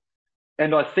 absolutely.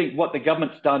 And I think what the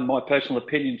government's done, my personal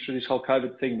opinion, through this whole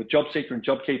COVID thing with JobSeeker and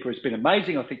JobKeeper has been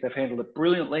amazing. I think they've handled it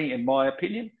brilliantly, in my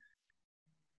opinion.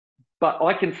 But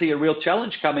I can see a real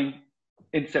challenge coming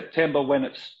in September when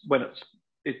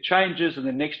it changes, and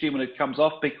then next year when it comes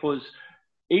off, because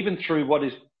even through what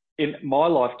is in my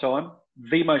lifetime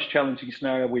the most challenging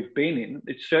scenario we've been in,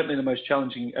 it's certainly the most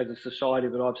challenging as a society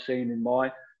that I've seen in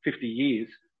my 50 years.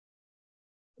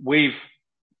 We've,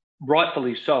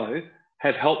 rightfully so,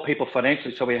 have helped people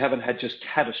financially, so we haven't had just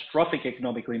catastrophic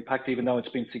economic impact, even though it's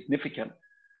been significant.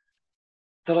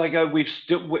 That I go, we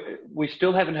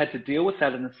still haven't had to deal with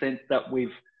that in the sense that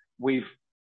we've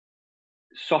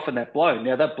softened that blow.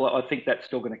 Now that blow, I think that's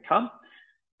still going to come,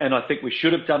 and I think we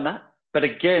should have done that. But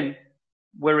again,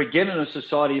 we're again in a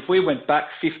society. If we went back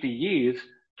 50 years,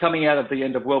 coming out of the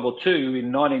end of World War II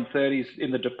in 1930s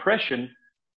in the Depression,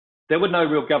 there were no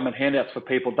real government handouts for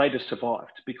people. They just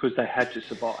survived because they had to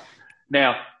survive.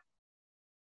 Now,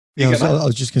 I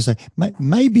was just going to say,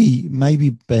 maybe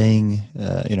being,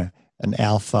 an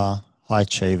alpha high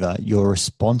achiever, your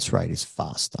response rate is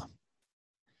faster.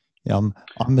 I'm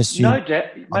assuming.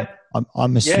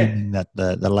 I'm assuming that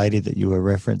the lady that you were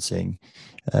referencing,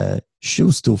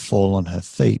 she'll still fall on her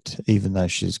feet, even though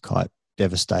she's quite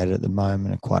devastated at the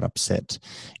moment and quite upset.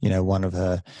 One of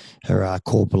her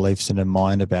core beliefs in her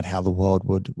mind about how the world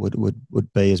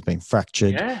would be has been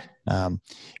fractured. Yeah.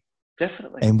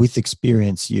 Definitely. And with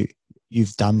experience,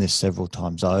 you've done this several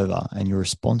times over, and your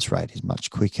response rate is much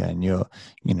quicker, and you're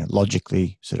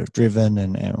logically sort of driven,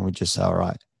 and we just say, all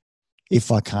right,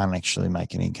 if I can't actually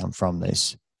make an income from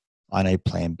this, I need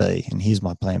plan B, and here's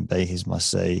my plan B, here's my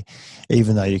C.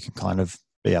 Even though you can kind of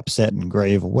be upset and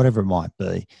grieve or whatever it might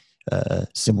be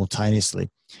simultaneously,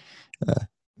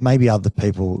 maybe other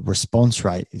people response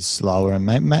rate is slower, and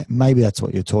maybe that's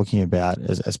what you're talking about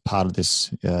as part of this,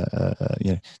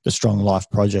 the Strong Life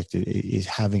project is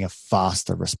having a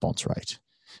faster response rate,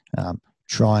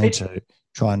 trying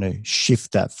to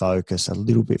shift that focus a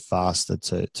little bit faster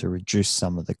to reduce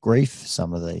some of the grief,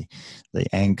 some of the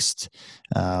angst,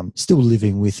 still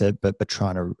living with it, but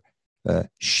trying to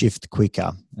shift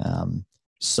quicker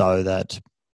so that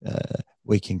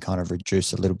we can kind of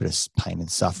reduce a little bit of pain and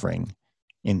suffering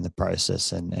in the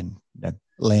process and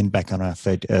land back on our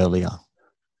feet earlier.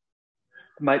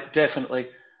 Mate, definitely.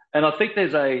 And I think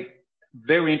there's a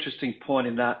very interesting point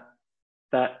in that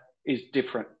is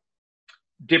different,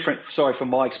 sorry, from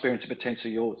my experience and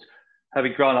potentially yours.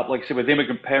 Having grown up, like I said, with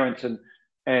immigrant parents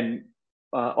and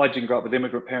I didn't grow up with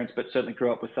immigrant parents, but certainly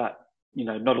grew up with that,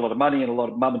 not a lot of money and a lot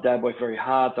of mum and dad worked very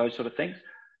hard, those sort of things.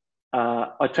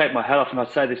 I take my hat off and I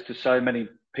say this to so many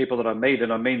people that I meet,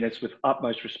 and I mean this with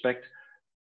utmost respect.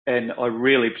 And I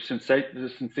really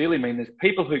sincerely mean this.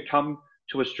 People who come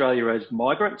to Australia as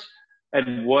migrants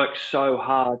and work so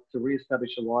hard to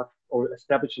re-establish a life or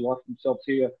establish a life for themselves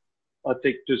here, I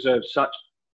think deserve such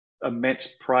immense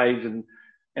praise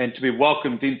and to be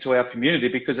welcomed into our community,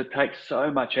 because it takes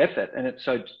so much effort and it's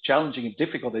so challenging and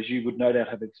difficult, as you would no doubt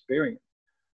have experienced,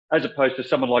 as opposed to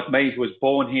someone like me who was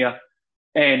born here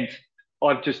and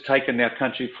I've just taken our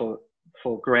country for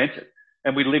granted.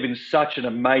 And we live in such an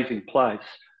amazing place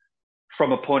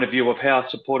from a point of view of how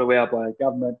supported we are by our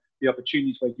government, the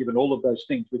opportunities we're given, all of those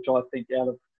things, which I think out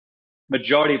of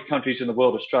majority of countries in the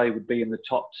world, Australia would be in the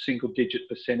top single-digit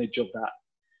percentage of that.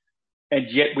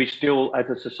 And yet we still, as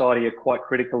a society, are quite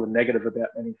critical and negative about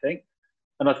many things.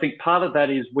 And I think part of that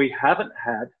is we haven't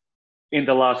had, in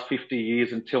the last 50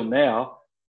 years until now,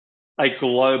 a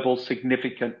global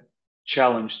significant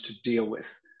challenge to deal with.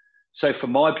 So for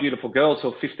my beautiful girls who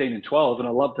are 15 and 12, and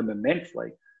I love them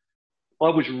immensely, I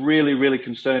was really, really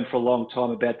concerned for a long time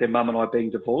about their mum and I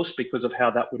being divorced because of how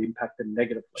that would impact them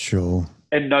negatively. Sure.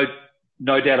 And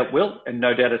no doubt it will, and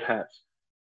no doubt it has.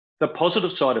 The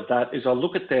positive side of that is I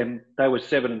look at them, they were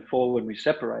 7 and 4 when we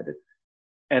separated,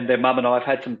 and their mum and I have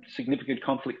had some significant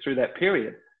conflict through that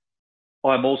period.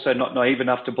 I'm also not naive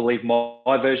enough to believe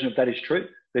my version of that is true.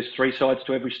 There's 3 sides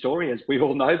to every story, as we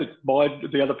all know,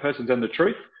 that the other person's and the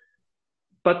truth.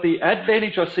 But the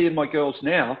advantage I see in my girls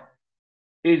now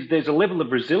is there's a level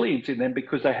of resilience in them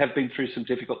because they have been through some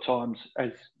difficult times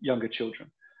as younger children.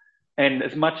 And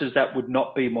as much as that would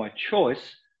not be my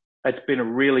choice, it's been a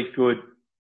really good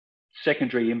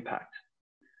secondary impact.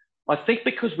 I think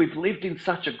because we've lived in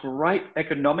such a great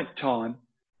economic time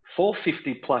for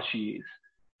 50 plus years,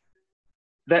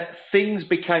 that things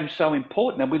became so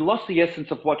important and we lost the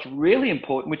essence of what's really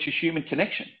important, which is human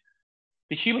connection.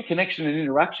 The human connection and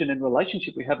interaction and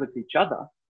relationship we have with each other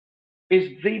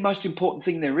is the most important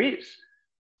thing there is.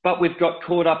 But we've got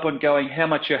caught up on going how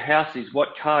much your house is,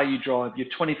 what car you drive, your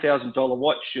 $20,000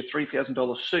 watch, your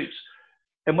 $3,000 suits.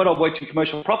 And when I worked in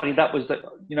commercial property, that was that,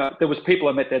 there was people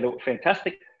I met there that were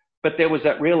fantastic, but there was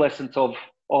that real essence of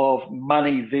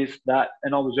money, this, that,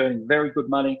 and I was earning very good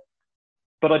money,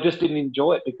 but I just didn't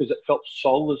enjoy it because it felt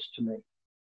soulless to me.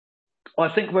 I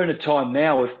think we're in a time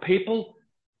now if people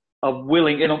are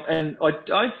willing, and I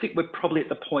don't think we're probably at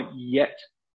the point yet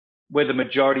where the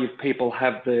majority of people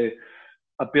have the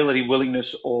ability,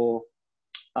 willingness, or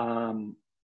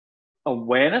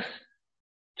awareness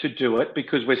to do it,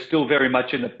 because we're still very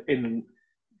much in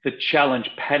the challenge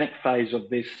panic phase of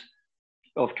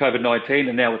COVID-19,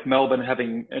 and now with Melbourne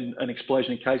having an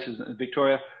explosion in cases in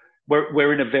Victoria,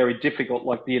 we're in a very difficult,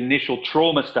 like the initial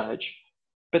trauma stage.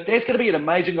 But there's going to be an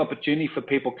amazing opportunity for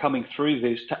people coming through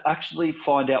this to actually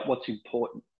find out what's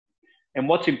important. And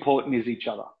what's important is each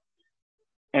other.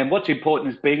 And what's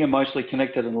important is being emotionally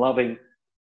connected and loving,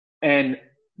 and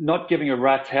not giving a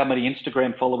rat's how many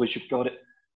Instagram followers you've got,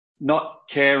 not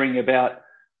caring about,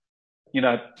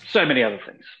 so many other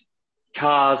things,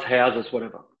 cars, houses,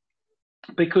 whatever,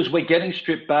 because we're getting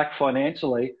stripped back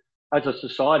financially as a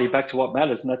society back to what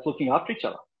matters, and that's looking after each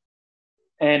other.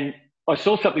 And I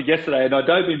saw something yesterday, and I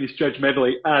don't mean this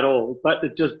judgmentally at all, but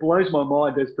it just blows my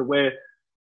mind as to where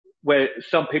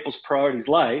some people's priorities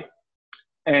lay.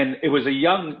 And it was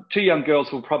two young girls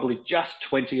who were probably just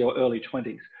 20 or early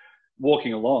 20s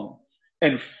walking along.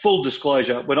 And full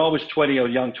disclosure, when I was 20 or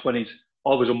young 20s,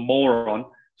 I was a moron.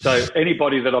 So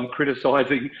anybody that I'm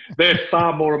criticising, they're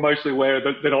far more emotionally aware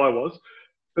than I was.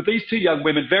 But these 2 young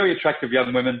women, very attractive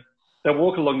young women, they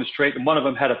walk along the street, and one of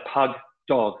them had a pug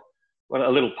dog, a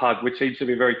little pug, which seems to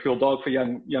be a very cool dog for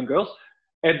young girls.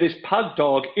 And this pug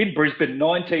dog in Brisbane,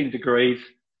 19 degrees,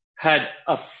 had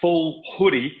a full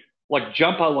hoodie, like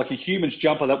jumper, like a human's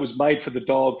jumper that was made for the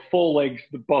dog, 4 legs,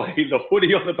 the body, the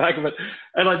hoodie on the back of it.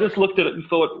 And I just looked at it and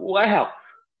thought, wow,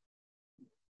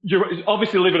 you're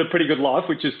obviously living a pretty good life,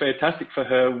 which is fantastic for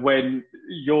her, when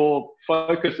your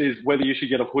focus is whether you should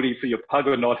get a hoodie for your pug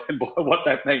or not and what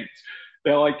that means.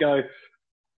 Now I go,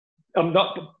 I'm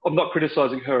not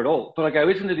criticising her at all, but I go,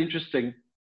 isn't it interesting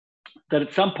that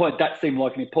at some point that seemed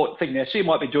like an important thing? Now, she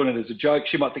might be doing it as a joke.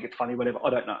 She might think it's funny, whatever. I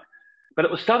don't know. But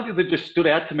it was something that just stood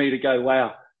out to me to go,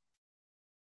 wow,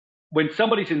 when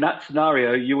somebody's in that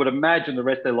scenario, you would imagine the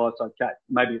rest of their life's okay.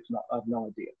 Maybe it's not. I have no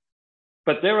idea.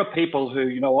 But there are people who,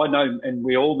 I know, and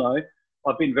we all know,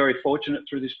 I've been very fortunate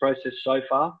through this process so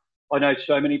far. I know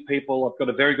so many people. I've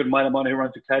got a very good mate of mine who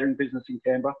runs a catering business in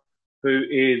Canberra, who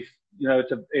is,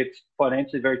 it's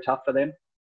financially very tough for them.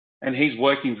 And he's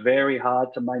working very hard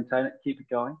to maintain it, keep it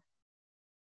going.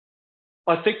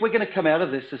 I think we're going to come out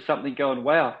of this as something going,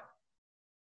 wow,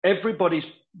 majority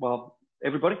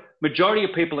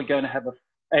of people are going to have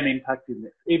an impact in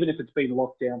this, even if it's been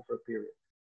locked down for a period.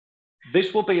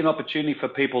 This will be an opportunity for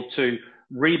people to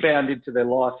rebound into their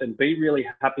life and be really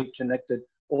happy, connected,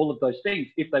 all of those things,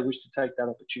 if they wish to take that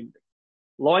opportunity.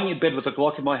 Lying in bed with a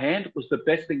Glock in my hand was the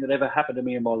best thing that ever happened to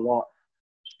me in my life,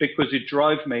 because it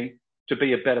drove me to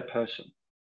be a better person.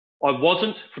 I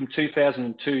wasn't from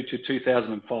 2002 to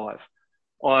 2005.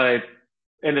 I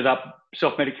ended up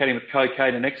self-medicating with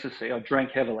cocaine and ecstasy. I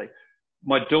drank heavily.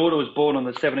 My daughter was born on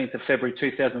the 17th of February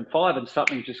 2005, and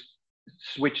something just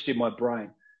switched in my brain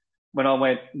when I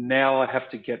went, now I have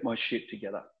to get my shit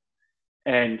together.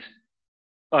 And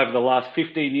over the last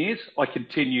 15 years, I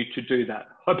continue to do that.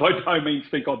 I by no means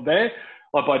think I'm there.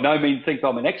 I by no means think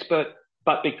I'm an expert,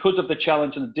 but because of the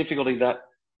challenge and the difficulty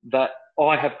that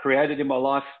I have created in my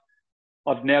life,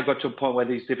 I've now got to a point where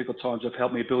these difficult times have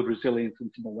helped me build resilience and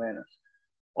some awareness.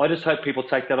 I just hope people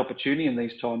take that opportunity in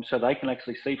these times so they can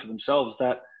actually see for themselves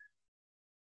that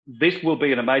this will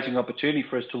be an amazing opportunity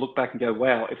for us to look back and go,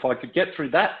 wow, if I could get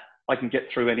through that, I can get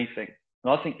through anything.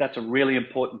 And I think that's a really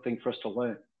important thing for us to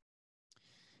learn.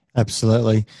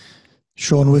 Absolutely.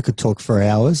 Sean, we could talk for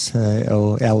hours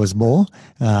or hours more.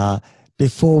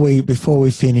 Before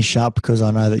we finish up, because I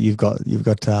know that you've got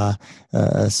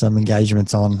some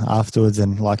engagements on afterwards,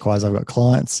 and likewise I've got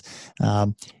clients.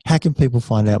 How can people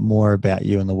find out more about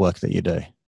you and the work that you do?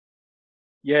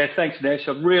 Yeah, thanks, Nash.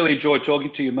 I've really enjoyed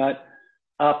talking to you, mate.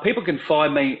 People can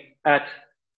find me at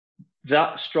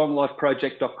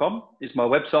thestronglifeproject.com is my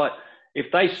website.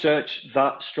 If they search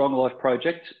The Strong Life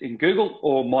Project in Google,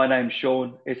 or my name's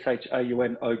Sean,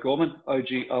 Shaun O'Gorman,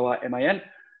 Ogorman,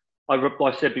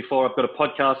 I said before, I've got a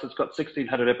podcast that's got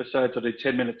 1,600 episodes. I do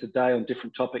 10 minutes a day on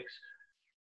different topics.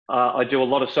 I do a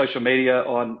lot of social media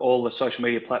on all the social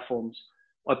media platforms.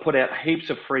 I put out heaps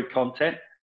of free content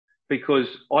because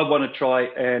I want to try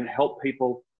and help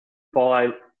people by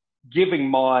giving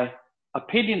my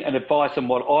opinion and advice on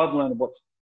what I've learned and what's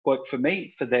worked for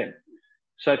me, for them.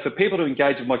 So for people to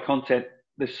engage with my content,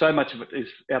 there's so much of it is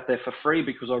out there for free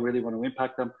because I really want to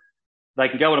impact them. They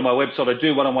can go onto my website. I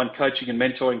do one-on-one coaching and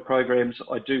mentoring programs.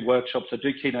 I do workshops. I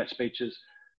do keynote speeches.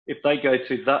 If they go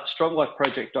to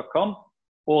thestronglifeproject.com,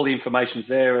 all the information's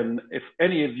there. And if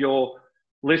any of your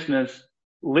listeners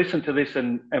listen to this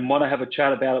and want to have a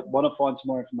chat about it, want to find some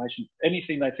more information,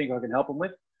 anything they think I can help them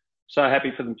with, so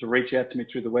happy for them to reach out to me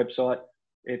through the website.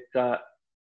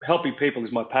 Helping people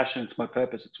is my passion. It's my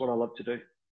purpose. It's what I love to do.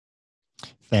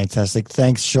 Fantastic.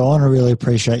 Thanks, Sean. I really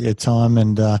appreciate your time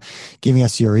and giving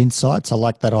us your insights. I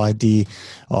like that idea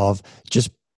of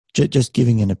just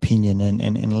giving an opinion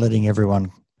and letting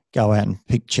everyone go out and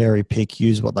cherry pick,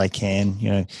 use what they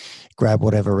can, grab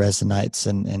whatever resonates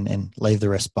and leave the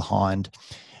rest behind.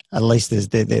 At least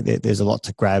there's a lot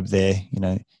to grab there,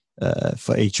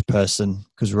 for each person,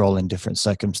 because we're all in different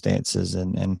circumstances,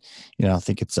 and I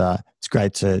think it's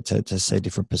great to see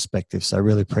different perspectives. So I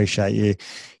really appreciate you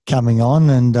coming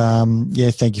on, and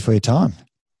thank you for your time.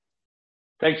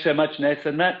 Thanks so much, Ness.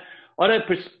 And that I don't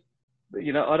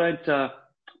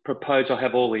propose I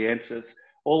have all the answers.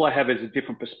 All I have is a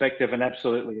different perspective, and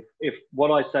absolutely, if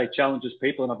what I say challenges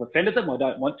people and I've offended them, I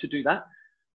don't want to do that.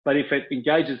 But if it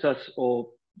engages us or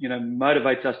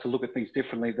motivates us to look at things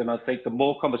differently, then I think the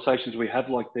more conversations we have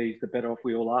like these, the better off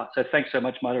we all are. So thanks so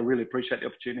much, mate. I really appreciate the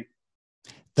opportunity.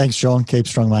 Thanks, Sean. Keep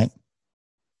strong, mate.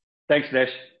 Thanks,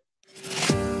 Nash.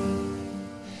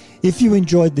 If you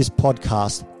enjoyed this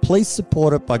podcast, please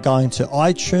support it by going to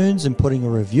iTunes and putting a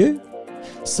review,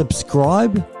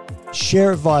 subscribe,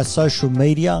 share it via social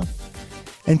media,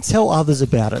 and tell others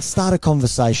about it. Start a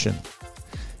conversation.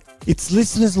 It's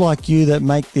listeners like you that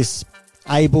make this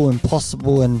able and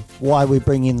possible, and why we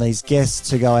bring in these guests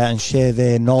to go out and share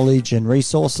their knowledge and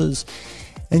resources.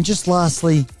 And just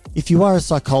lastly, if you are a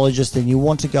psychologist and you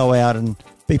want to go out and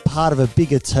be part of a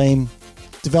bigger team,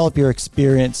 develop your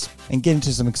experience, and get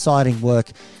into some exciting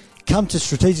work, come to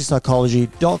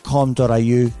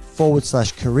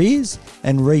strategicpsychology.com.au/careers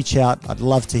and reach out. I'd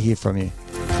love to hear from you.